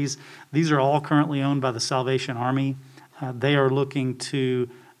properties. These are all currently owned by the Salvation Army. They are looking to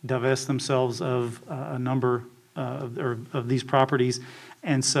divest themselves of a number of these properties.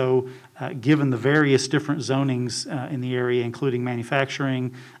 And so, given the various different zonings in the area, including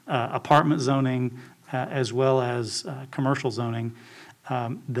manufacturing, apartment zoning, as well as commercial zoning,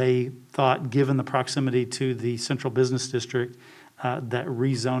 they thought, given the proximity to the Central Business District, that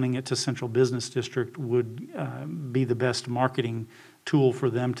rezoning it to Central Business District would be the best marketing tool for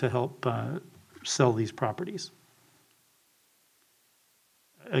them to help sell these properties.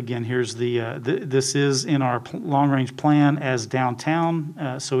 Again, here's this is in our long-range plan as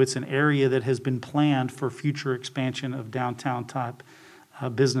downtown, so it's an area that has been planned for future expansion of downtown-type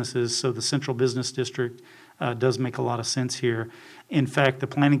businesses, so the Central Business District does make a lot of sense here. In fact, the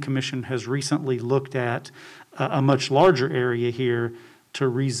Planning Commission has recently looked at a much larger area here to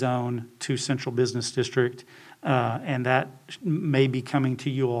rezone to Central Business District, and that may be coming to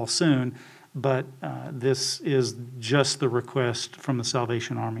you all soon. But this is just the request from the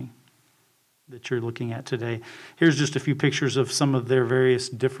Salvation Army that you're looking at today. Here's just a few pictures of some of their various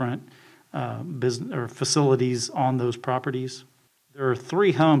different business or facilities on those properties. There are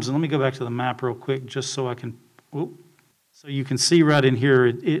 3 homes, and let me go back to the map real quick just so I can, so you can see right in here,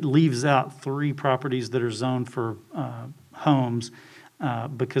 it leaves out 3 properties that are zoned for homes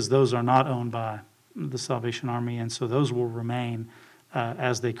because those are not owned by the Salvation Army, and so those will remain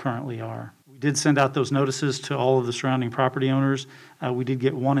as they currently are. We did send out those notices to all of the surrounding property owners. We did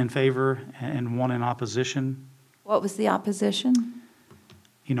get 1 in favor and 1 in opposition. What was the opposition?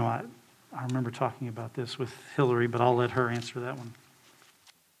 You know, I remember talking about this with Hillary, but I'll let her answer that one.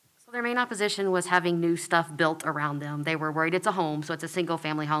 So their main opposition was having new stuff built around them. They were worried it's a home, so it's a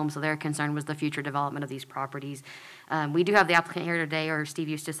single-family home, so their concern was the future development of these properties. We do have the applicant here today, or Steve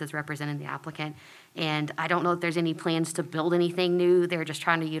Eustace is representing the applicant, and I don't know if there's any plans to build anything new. They're just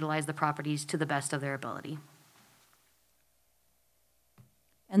trying to utilize the properties to the best of their ability.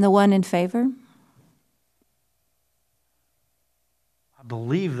 And the 1 in favor? I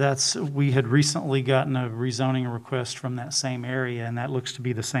believe we had recently gotten a rezoning request from that same area, and that looks to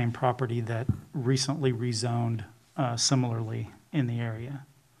be the same property that recently rezoned similarly in the area.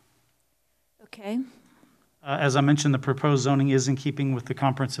 Okay. As I mentioned, the proposed zoning is in keeping with the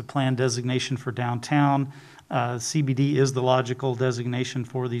comprehensive plan designation for downtown. CBD is the logical designation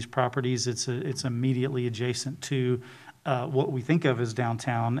for these properties. It's immediately adjacent to what we think of as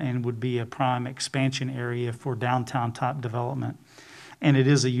downtown and would be a prime expansion area for downtown type development. And it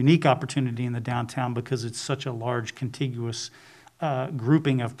is a unique opportunity in the downtown because it's such a large contiguous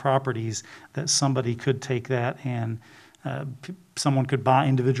grouping of properties that somebody could take that and someone could buy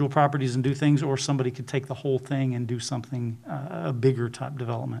individual properties and do things, or somebody could take the whole thing and do something, a bigger type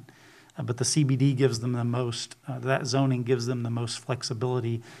development. But the CBD gives them the most, that zoning gives them the most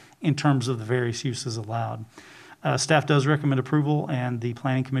flexibility in terms of the various uses allowed. Staff does recommend approval, and the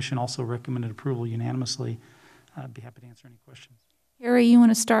Planning Commission also recommended approval unanimously. I'd be happy to answer any questions. Harry, you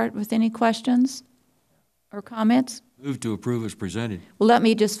want to start with any questions or comments? Move to approve as presented. Well, let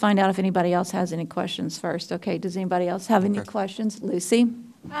me just find out if anybody else has any questions first. Okay, does anybody else have any questions? Lucy?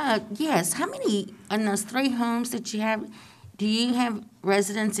 Yes, how many, on those 3 homes that you have, do you have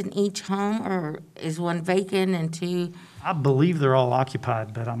residents in each home, or is one vacant and 2? I believe they're all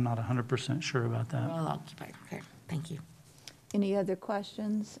occupied, but I'm not 100% sure about that. All occupied, okay, thank you. Any other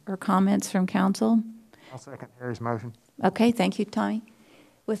questions or comments from council? I'll second Harry's motion. Okay, thank you, Tommy.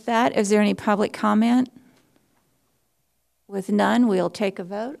 With that, is there any public comment? With none, we'll take a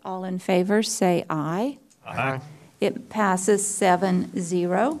vote. All in favor, say aye. Aye. It passes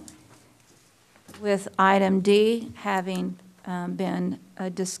 7-0. With item D having been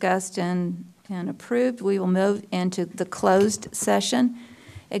discussed and approved, we will move into the closed session.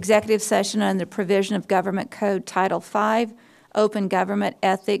 Executive session under the provision of Government Code Title V, Open Government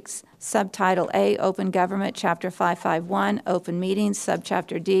Ethics, Subtitle A, Open Government, Chapter 551, Open Meetings,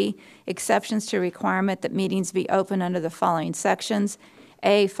 Subchapter D, exceptions to requirement that meetings be open under the following sections.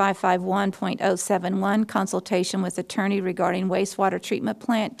 A, 551.071, consultation with attorney regarding wastewater treatment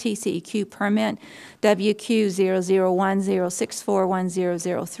plant, TCEQ permit, WQ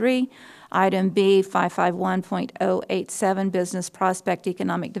 00106410003. Item B, 551.087, business prospect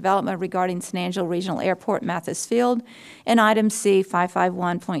economic development regarding San Angelo Regional Airport, Mathis Field. And item C,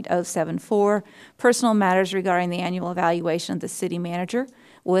 551.074, personal matters regarding the annual evaluation of the city manager.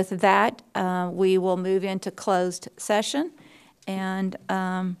 With that, we will move into closed session, and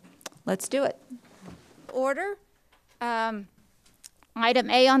let's do it. Order. Item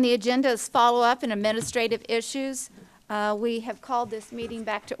A on the agenda is follow-up and administrative issues. We have called this meeting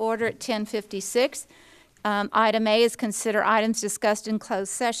back to order at 10:56. Item A is consider items discussed in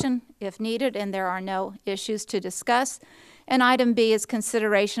closed session if needed, and there are no issues to discuss. And item B is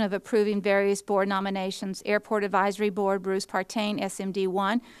consideration of approving various board nominations. Airport Advisory Board, Bruce Partain, SMD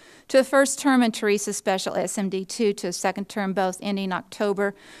 1, to a first term, and Teresa Special, SMD 2, to a second term, both ending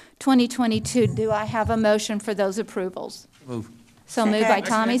October 2022. Do I have a motion for those approvals? Move. So moved by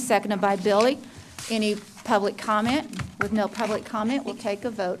Tommy, seconded by Billy. Any public comment? With no public comment, we'll take a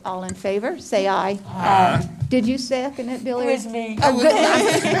vote. All in favor, say aye. Aye. Did you second it, Billy? It was me. Oh, good.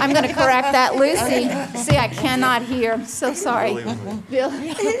 I'm going to correct that, Lucy. See, I cannot hear. I'm so sorry.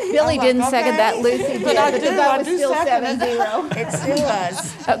 Billy didn't second that, Lucy did, but the vote was still 7-0. It still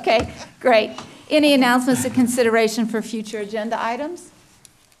was. Okay, great. Any announcements of consideration for future agenda items?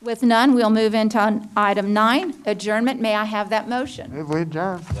 With none, we'll move into item 9, adjournment. May I have that motion? Move we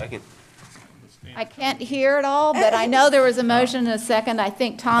adjourn. Second. I can't hear it all, but I know there was a motion and a second. I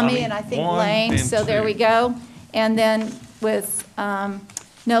think Tommy and I think one, Lane, then so there two. we go. And then with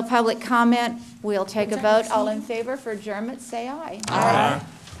no public comment, we'll take a vote. All in favor for adjournment, say aye. Aye.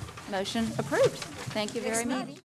 Motion approved. Thank you very much.